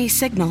get any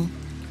signal.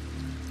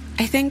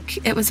 I think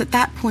it was at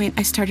that point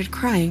I started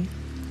crying.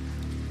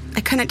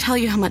 I couldn't tell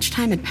you how much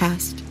time had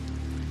passed.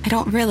 I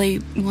don't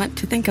really want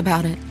to think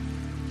about it.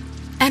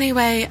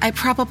 Anyway, I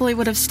probably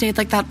would have stayed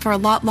like that for a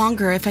lot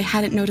longer if I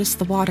hadn't noticed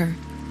the water.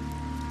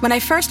 When I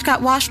first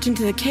got washed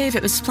into the cave,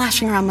 it was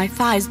splashing around my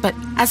thighs, but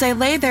as I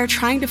lay there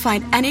trying to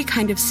find any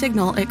kind of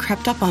signal, it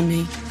crept up on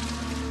me.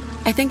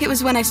 I think it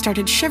was when I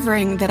started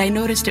shivering that I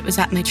noticed it was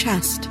at my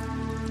chest.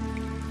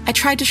 I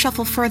tried to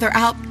shuffle further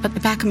out, but the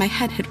back of my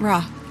head hit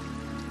rock.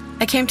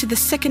 I came to the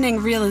sickening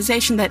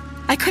realization that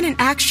I couldn't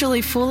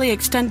actually fully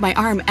extend my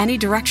arm any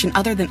direction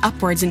other than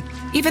upwards, and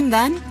even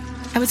then,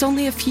 I was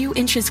only a few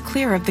inches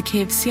clear of the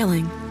cave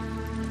ceiling.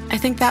 I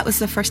think that was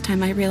the first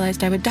time I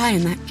realized I would die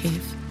in that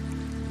cave.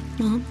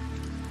 Mom?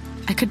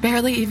 I could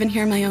barely even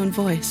hear my own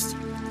voice.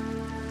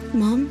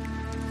 Mom?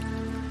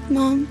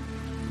 Mom,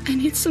 I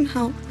need some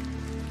help.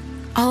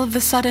 All of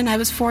a sudden, I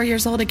was 4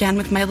 years old again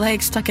with my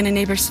leg stuck in a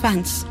neighbor's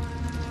fence.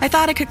 I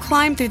thought I could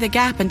climb through the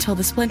gap until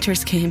the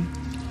splinters came.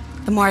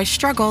 The more I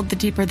struggled, the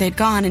deeper they'd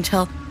gone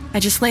until I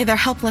just lay there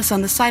helpless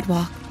on the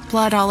sidewalk,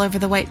 blood all over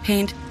the white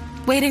paint,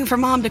 waiting for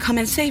Mom to come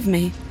and save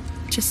me,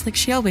 just like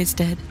she always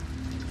did.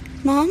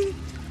 Mom?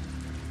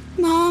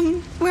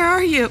 Mom, where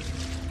are you?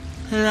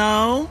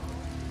 Hello?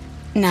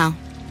 No,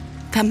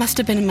 that must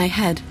have been in my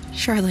head.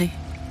 Surely.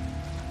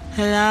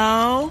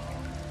 Hello?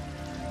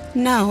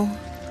 No,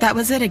 that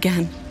was it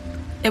again.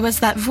 It was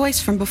that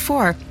voice from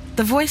before,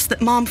 the voice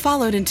that Mom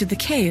followed into the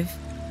cave.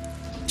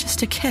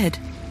 Just a kid,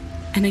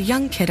 and a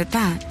young kid at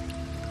that.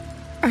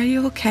 Are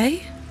you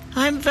okay?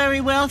 I'm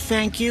very well,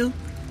 thank you.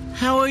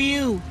 How are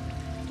you?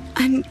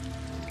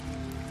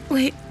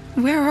 Wait,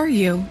 where are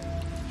you?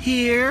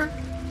 Here.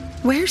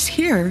 Where's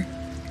here?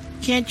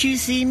 Can't you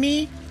see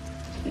me?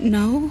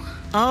 No.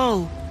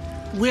 Oh,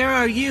 where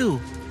are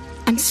you?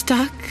 I'm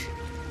stuck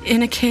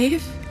in a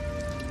cave.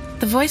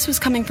 The voice was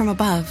coming from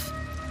above,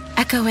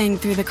 echoing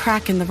through the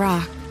crack in the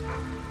rock.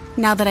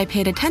 Now that I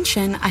paid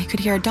attention, I could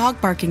hear a dog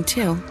barking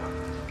too.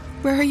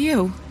 Where are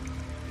you?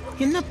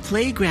 In the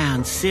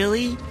playground,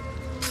 silly.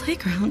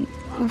 Playground?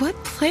 What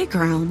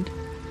playground?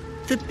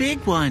 The big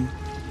one.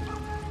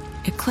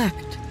 It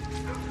clicked.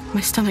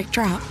 My stomach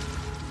dropped.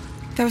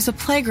 There was a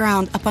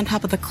playground up on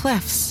top of the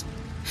cliffs.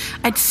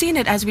 I'd seen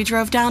it as we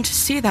drove down to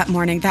see that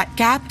morning. That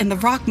gap in the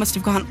rock must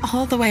have gone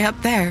all the way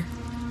up there.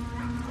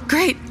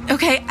 Great.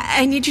 Okay,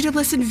 I need you to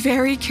listen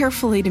very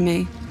carefully to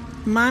me.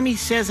 Mommy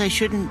says I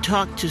shouldn't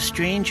talk to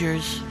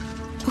strangers.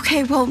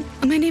 Okay, well,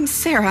 my name's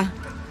Sarah.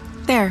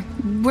 There,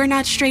 we're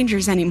not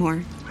strangers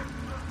anymore.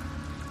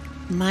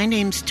 My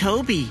name's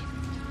Toby.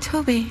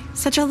 Toby,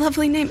 such a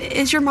lovely name.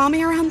 Is your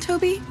mommy around,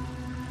 Toby?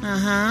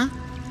 Uh-huh.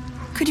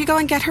 Could you go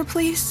and get her,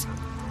 please?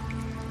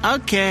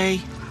 Okay.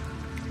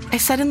 I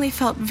suddenly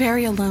felt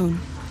very alone.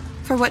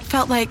 For what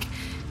felt like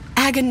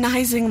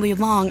agonizingly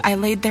long, I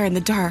laid there in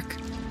the dark.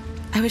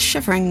 I was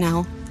shivering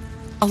now.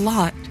 A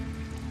lot.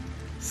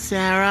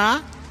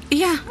 Sarah?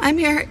 Yeah, I'm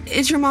here.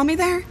 Is your mommy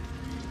there?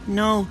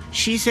 No,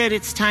 she said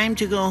it's time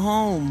to go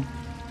home.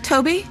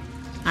 Toby?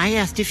 I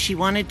asked if she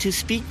wanted to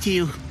speak to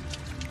you,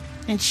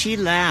 and she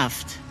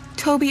laughed.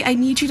 Toby, I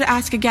need you to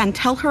ask again.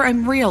 Tell her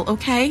I'm real,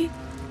 okay?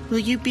 Will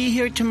you be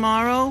here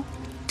tomorrow?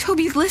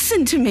 Toby,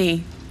 listen to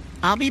me.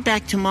 I'll be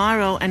back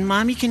tomorrow, and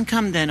Mommy can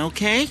come then,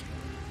 okay?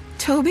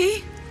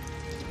 Toby?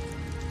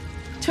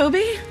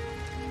 Toby?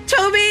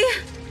 Toby?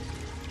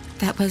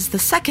 That was the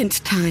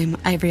second time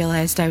I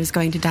realized I was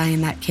going to die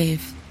in that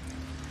cave.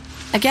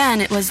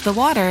 Again, it was the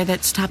water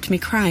that stopped me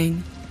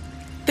crying.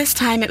 This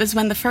time it was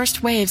when the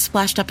first wave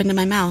splashed up into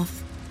my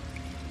mouth.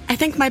 I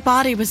think my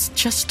body was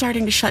just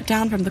starting to shut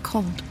down from the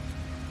cold.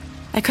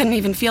 I couldn't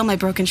even feel my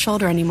broken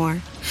shoulder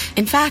anymore.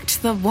 In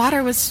fact, the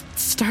water was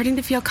starting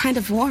to feel kind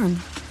of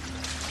warm.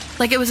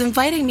 Like it was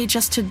inviting me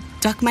just to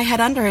duck my head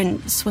under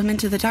and swim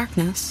into the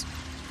darkness.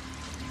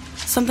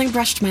 Something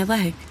brushed my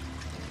leg.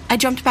 I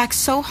jumped back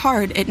so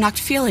hard it knocked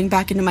feeling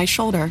back into my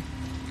shoulder.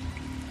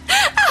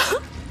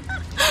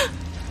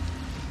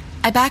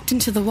 I backed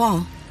into the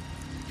wall.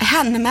 I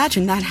hadn't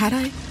imagined that, had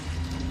I?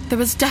 There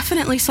was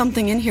definitely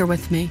something in here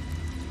with me.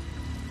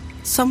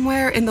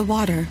 Somewhere in the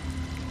water,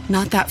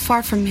 not that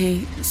far from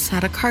me,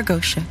 sat a cargo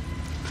ship.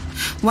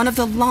 One of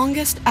the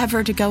longest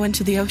ever to go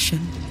into the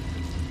ocean.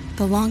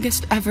 The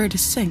longest ever to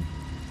sink.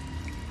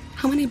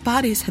 How many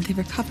bodies had they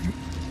recovered?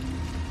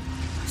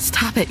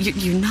 Stop it.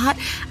 You're not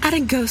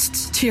adding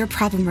ghosts to your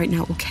problem right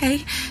now,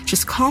 okay?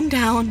 Just calm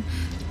down.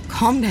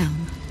 Calm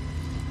down.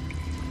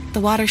 The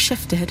water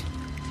shifted.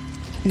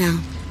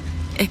 No,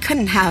 it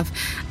couldn't have.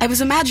 I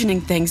was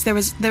imagining things. There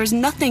was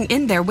nothing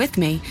in there with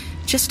me.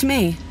 Just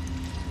me.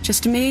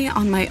 Just me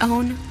on my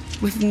own,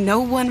 with no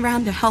one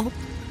around to help.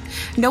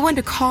 No one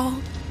to call.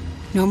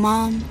 No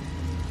mom.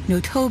 No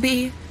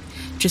Toby.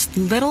 Just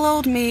little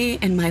old me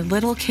in my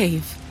little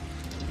cave.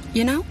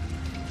 You know,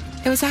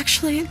 it was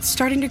actually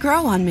starting to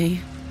grow on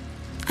me.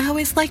 I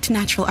always liked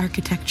natural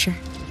architecture.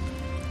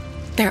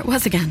 There it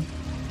was again.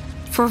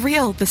 For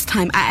real this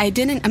time. I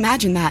didn't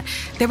imagine that.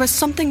 There was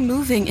something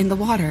moving in the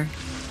water.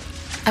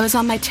 I was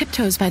on my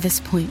tiptoes by this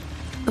point.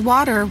 The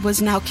water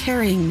was now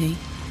carrying me.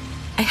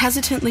 I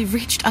hesitantly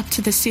reached up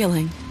to the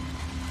ceiling.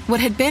 What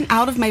had been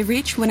out of my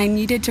reach when I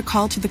needed to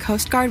call to the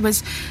Coast Guard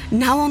was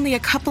now only a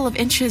couple of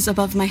inches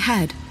above my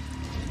head.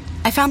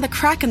 I found the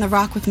crack in the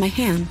rock with my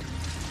hand.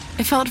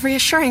 It felt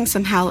reassuring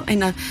somehow,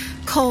 in a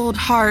cold,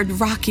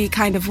 hard, rocky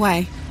kind of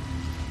way.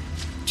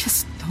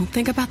 Just don't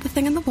think about the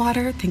thing in the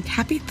water. Think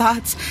happy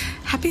thoughts.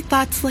 Happy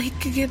thoughts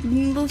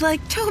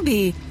like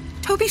Toby.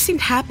 Toby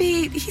seemed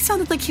happy. He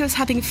sounded like he was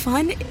having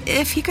fun.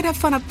 If he could have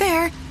fun up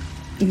there,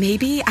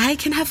 maybe I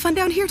can have fun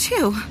down here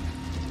too.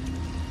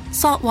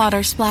 Salt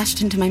water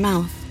splashed into my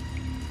mouth.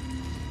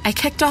 I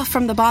kicked off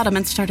from the bottom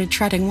and started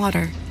treading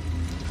water.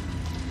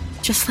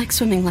 Just like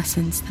swimming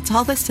lessons. That's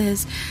all this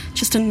is.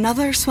 Just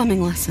another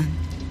swimming lesson.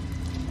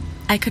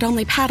 I could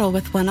only paddle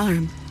with one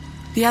arm.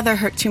 The other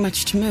hurt too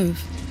much to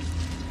move.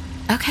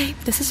 Okay,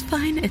 this is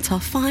fine. It's all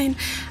fine.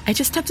 I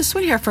just have to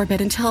swim here for a bit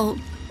until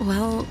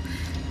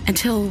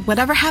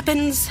whatever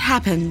happens,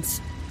 happens.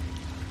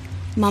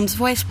 Mom's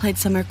voice played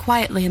somewhere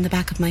quietly in the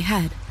back of my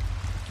head.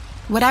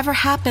 Whatever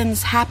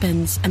happens,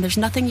 happens, and there's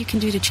nothing you can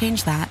do to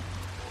change that.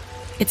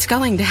 It's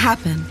going to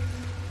happen.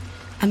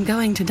 I'm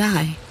going to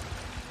die.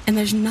 And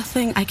there's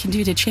nothing I can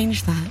do to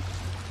change that.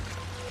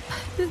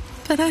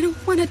 But I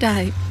don't want to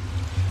die.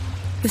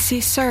 The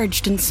sea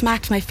surged and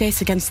smacked my face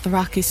against the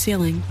rocky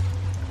ceiling.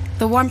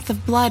 The warmth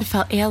of blood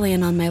felt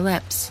alien on my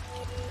lips.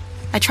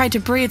 I tried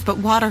to breathe, but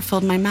water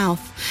filled my mouth.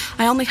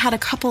 I only had a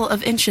couple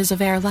of inches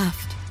of air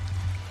left.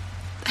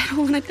 I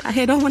don't want to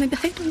die. I don't want to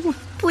die.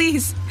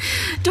 Please,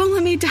 don't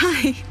let me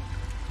die.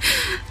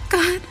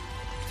 God,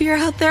 if you're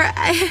out there,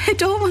 I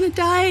don't want to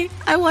die.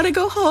 I want to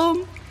go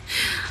home.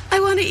 I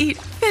want to eat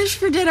fish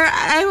for dinner.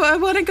 I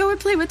want to go and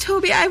play with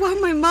Toby. I want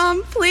my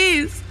mom.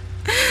 Please.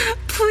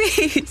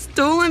 Please,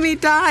 don't let me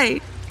die.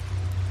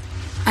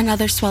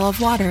 Another swell of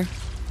water.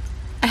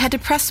 I had to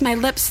press my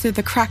lips through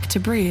the crack to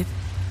breathe.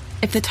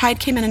 If the tide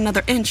came in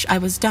another inch, I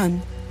was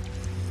done.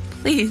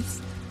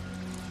 Please.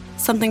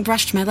 Something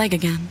brushed my leg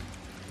again.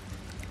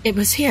 It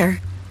was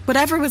here.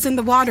 Whatever was in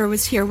the water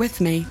was here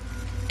with me.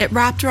 It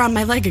wrapped around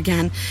my leg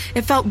again.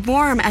 It felt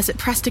warm as it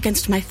pressed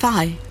against my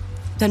thigh,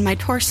 then my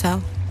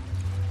torso.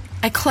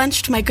 I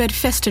clenched my good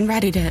fist and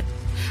readied it.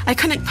 I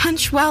couldn't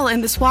punch well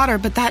in this water,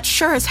 but that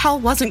sure as hell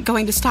wasn't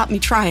going to stop me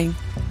trying.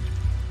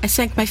 I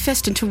sank my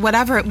fist into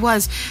whatever it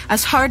was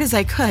as hard as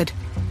I could.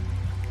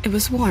 It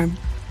was warm.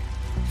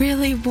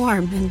 Really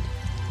warm and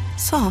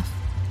soft.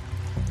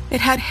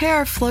 It had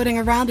hair floating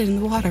around it in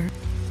the water.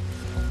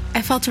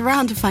 I felt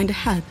around to find a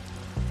head.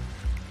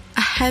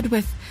 A head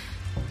with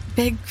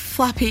big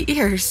floppy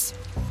ears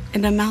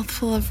and a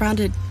mouthful of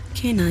rounded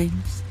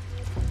canines.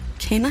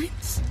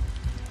 Canines?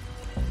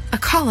 A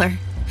collar.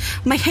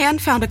 My hand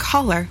found a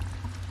collar.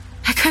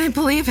 I couldn't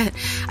believe it.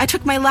 I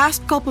took my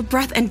last gulp of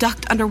breath and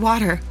ducked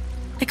underwater.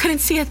 I couldn't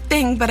see a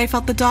thing, but I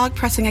felt the dog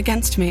pressing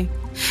against me.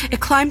 It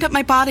climbed up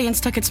my body and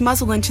stuck its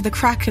muzzle into the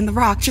crack in the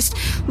rock, just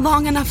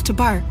long enough to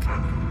bark.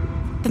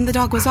 Then the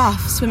dog was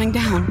off, swimming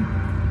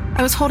down.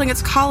 I was holding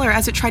its collar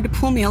as it tried to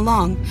pull me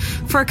along.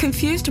 For a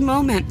confused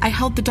moment, I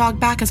held the dog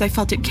back as I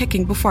felt it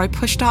kicking before I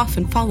pushed off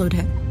and followed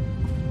it.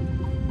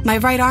 My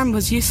right arm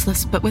was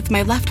useless, but with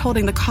my left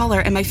holding the collar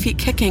and my feet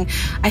kicking,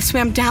 I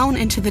swam down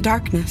into the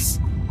darkness.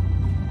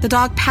 The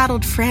dog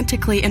paddled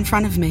frantically in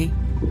front of me.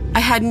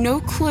 I had no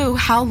clue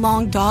how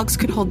long dogs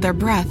could hold their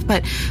breath,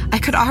 but I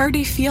could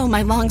already feel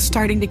my lungs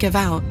starting to give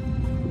out.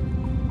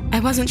 I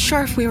wasn't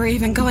sure if we were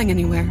even going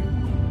anywhere.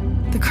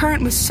 The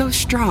current was so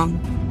strong,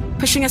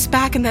 pushing us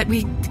back and that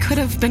we could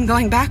have been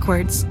going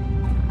backwards.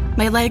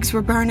 My legs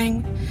were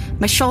burning.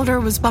 My shoulder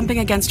was bumping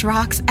against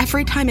rocks.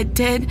 Every time it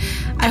did,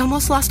 I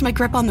almost lost my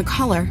grip on the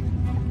collar.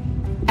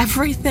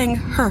 Everything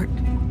hurt.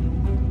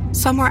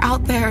 Somewhere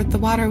out there, the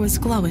water was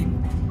glowing.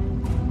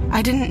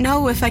 I didn't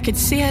know if I could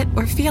see it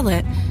or feel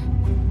it,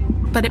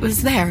 but it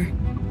was there.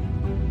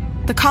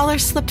 The collar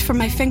slipped from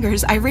my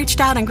fingers. I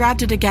reached out and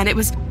grabbed it again. It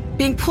was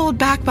being pulled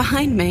back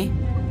behind me.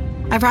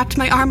 I wrapped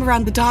my arm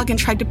around the dog and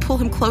tried to pull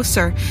him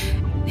closer.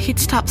 He'd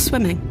stopped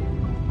swimming.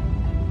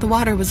 The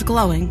water was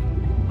glowing.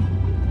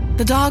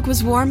 The dog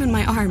was warm in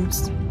my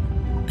arms.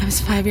 I was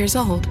 5 years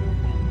old.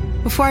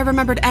 Before I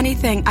remembered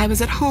anything, I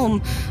was at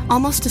home,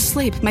 almost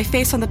asleep, my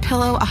face on the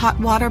pillow, a hot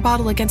water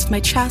bottle against my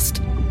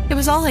chest. It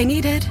was all I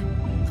needed.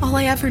 All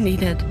I ever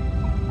needed.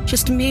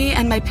 Just me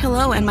and my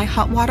pillow and my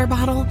hot water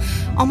bottle,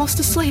 almost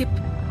asleep.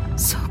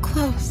 So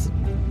close.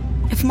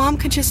 If Mom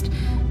could just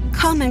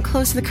come and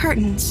close the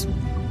curtains.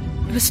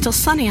 It was still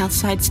sunny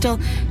outside, still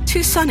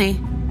too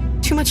sunny.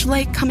 Too much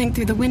light coming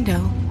through the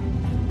window.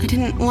 I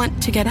didn't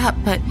want to get up,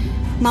 but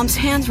Mom's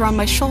hands were on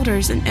my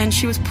shoulders and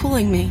she was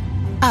pulling me.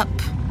 Up.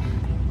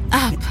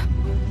 Up.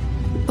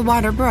 The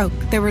water broke.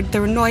 There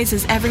were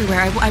noises everywhere.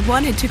 I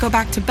wanted to go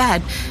back to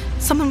bed.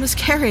 Someone was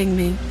carrying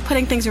me,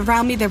 putting things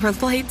around me. There were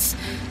lights.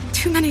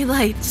 Too many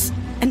lights.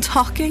 And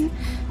talking.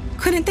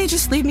 Couldn't they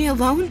just leave me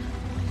alone?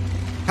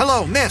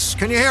 Hello, miss.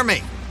 Can you hear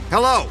me?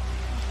 Hello.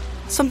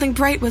 Something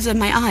bright was in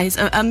my eyes.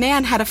 A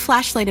man had a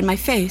flashlight in my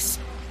face.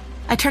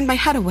 I turned my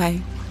head away.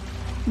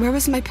 Where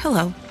was my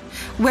pillow?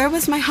 Where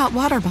was my hot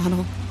water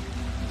bottle?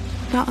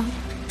 Dog.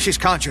 She's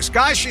conscious.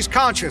 Guys, she's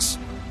conscious.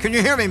 Can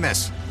you hear me,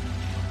 miss?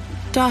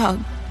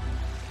 Dog.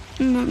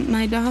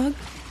 My dog?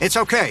 It's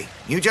okay.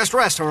 You just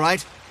rest, all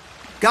right?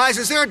 Guys,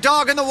 is there a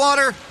dog in the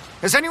water?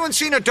 Has anyone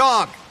seen a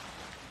dog?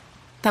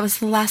 That was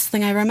the last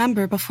thing I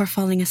remember before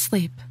falling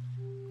asleep.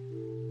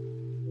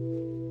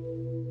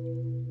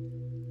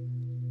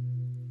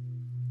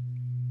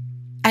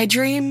 I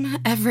dream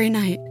every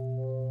night.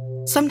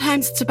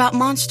 Sometimes it's about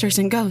monsters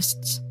and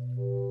ghosts.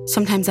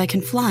 Sometimes I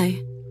can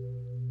fly.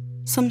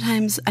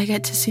 Sometimes I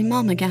get to see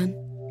Mom again.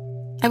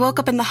 I woke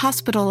up in the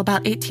hospital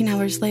about 18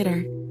 hours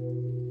later.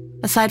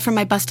 Aside from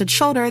my busted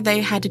shoulder, they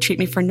had to treat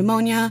me for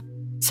pneumonia,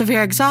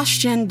 severe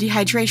exhaustion,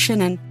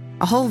 dehydration, and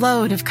a whole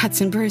load of cuts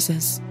and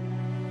bruises.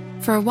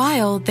 For a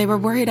while, they were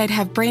worried I'd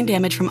have brain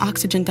damage from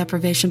oxygen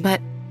deprivation,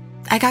 but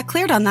I got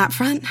cleared on that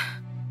front.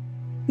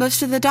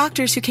 Most of the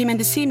doctors who came in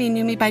to see me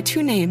knew me by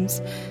two names,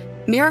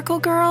 Miracle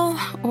Girl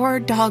or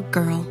Dog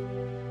Girl.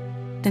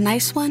 The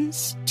nice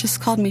ones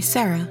just called me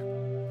Sarah.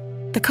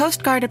 The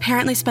Coast Guard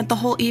apparently spent the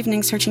whole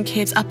evening searching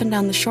caves up and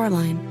down the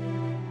shoreline.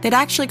 They'd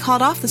actually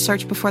called off the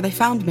search before they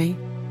found me.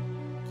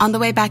 On the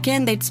way back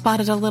in, they'd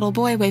spotted a little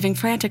boy waving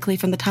frantically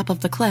from the top of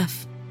the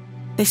cliff.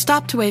 They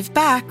stopped to wave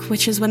back,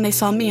 which is when they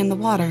saw me in the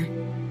water.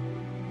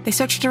 They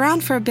searched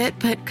around for a bit,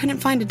 but couldn't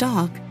find a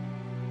dog.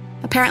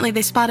 Apparently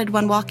they spotted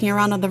one walking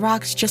around on the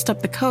rocks just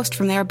up the coast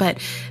from there, but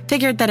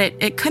figured that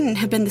it couldn't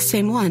have been the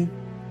same one.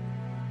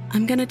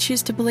 I'm gonna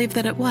choose to believe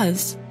that it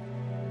was.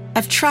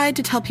 I've tried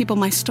to tell people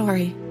my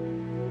story.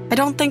 I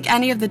don't think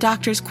any of the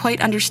doctors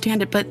quite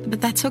understand it,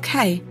 but that's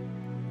okay.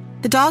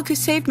 The dog who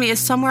saved me is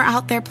somewhere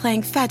out there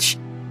playing fetch,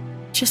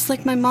 just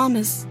like my mom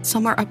is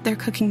somewhere up there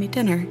cooking me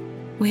dinner,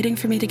 waiting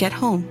for me to get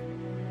home.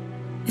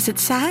 Is it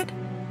sad?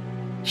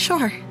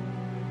 Sure.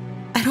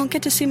 I don't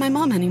get to see my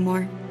mom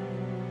anymore.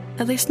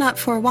 At least not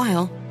for a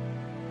while.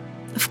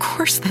 Of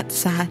course that's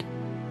sad.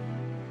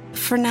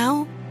 For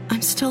now,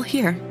 I'm still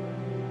here.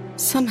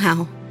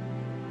 Somehow.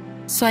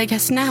 So I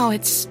guess now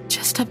it's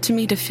just up to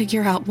me to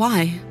figure out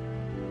why.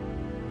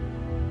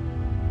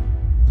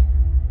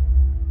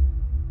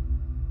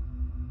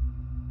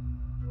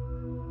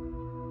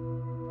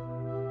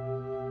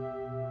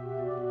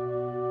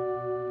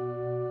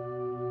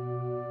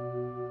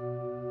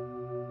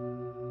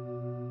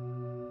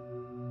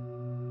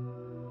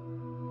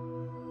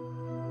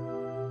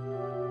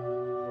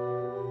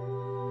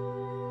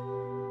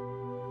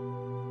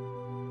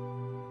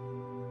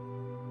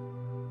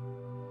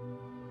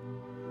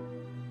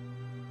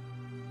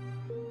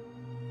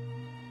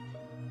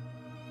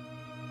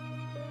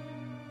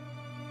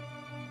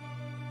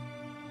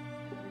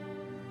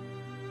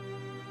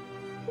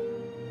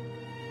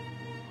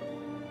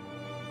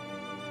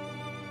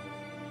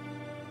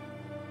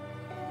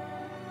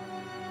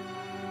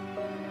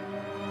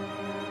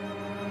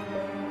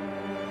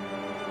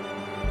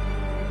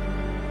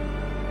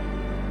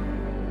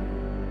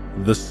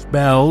 The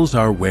spells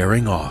are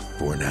wearing off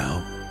for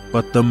now,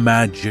 but the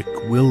magic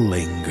will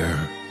linger.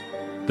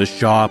 The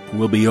shop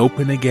will be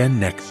open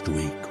again next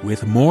week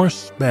with more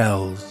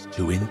spells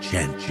to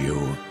enchant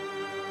you.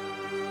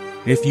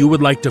 If you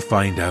would like to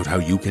find out how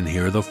you can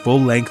hear the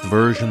full-length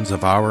versions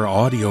of our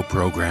audio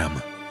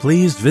program,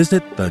 please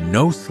visit the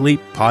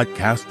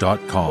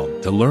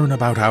NoSleepPodcast.com to learn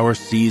about our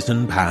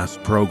Season Pass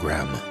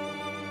program.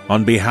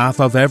 On behalf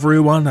of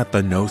everyone at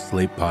the No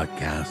Sleep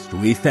Podcast,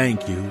 we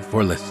thank you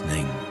for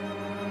listening.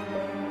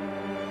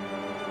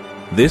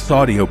 This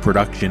audio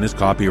production is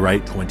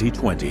copyright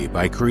 2020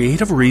 by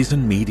Creative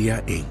Reason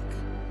Media, Inc.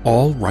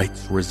 All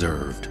rights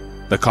reserved.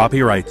 The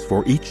copyrights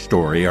for each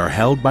story are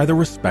held by the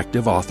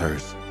respective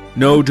authors.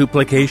 No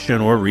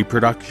duplication or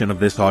reproduction of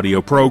this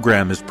audio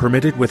program is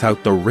permitted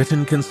without the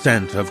written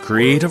consent of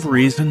Creative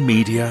Reason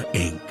Media,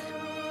 Inc.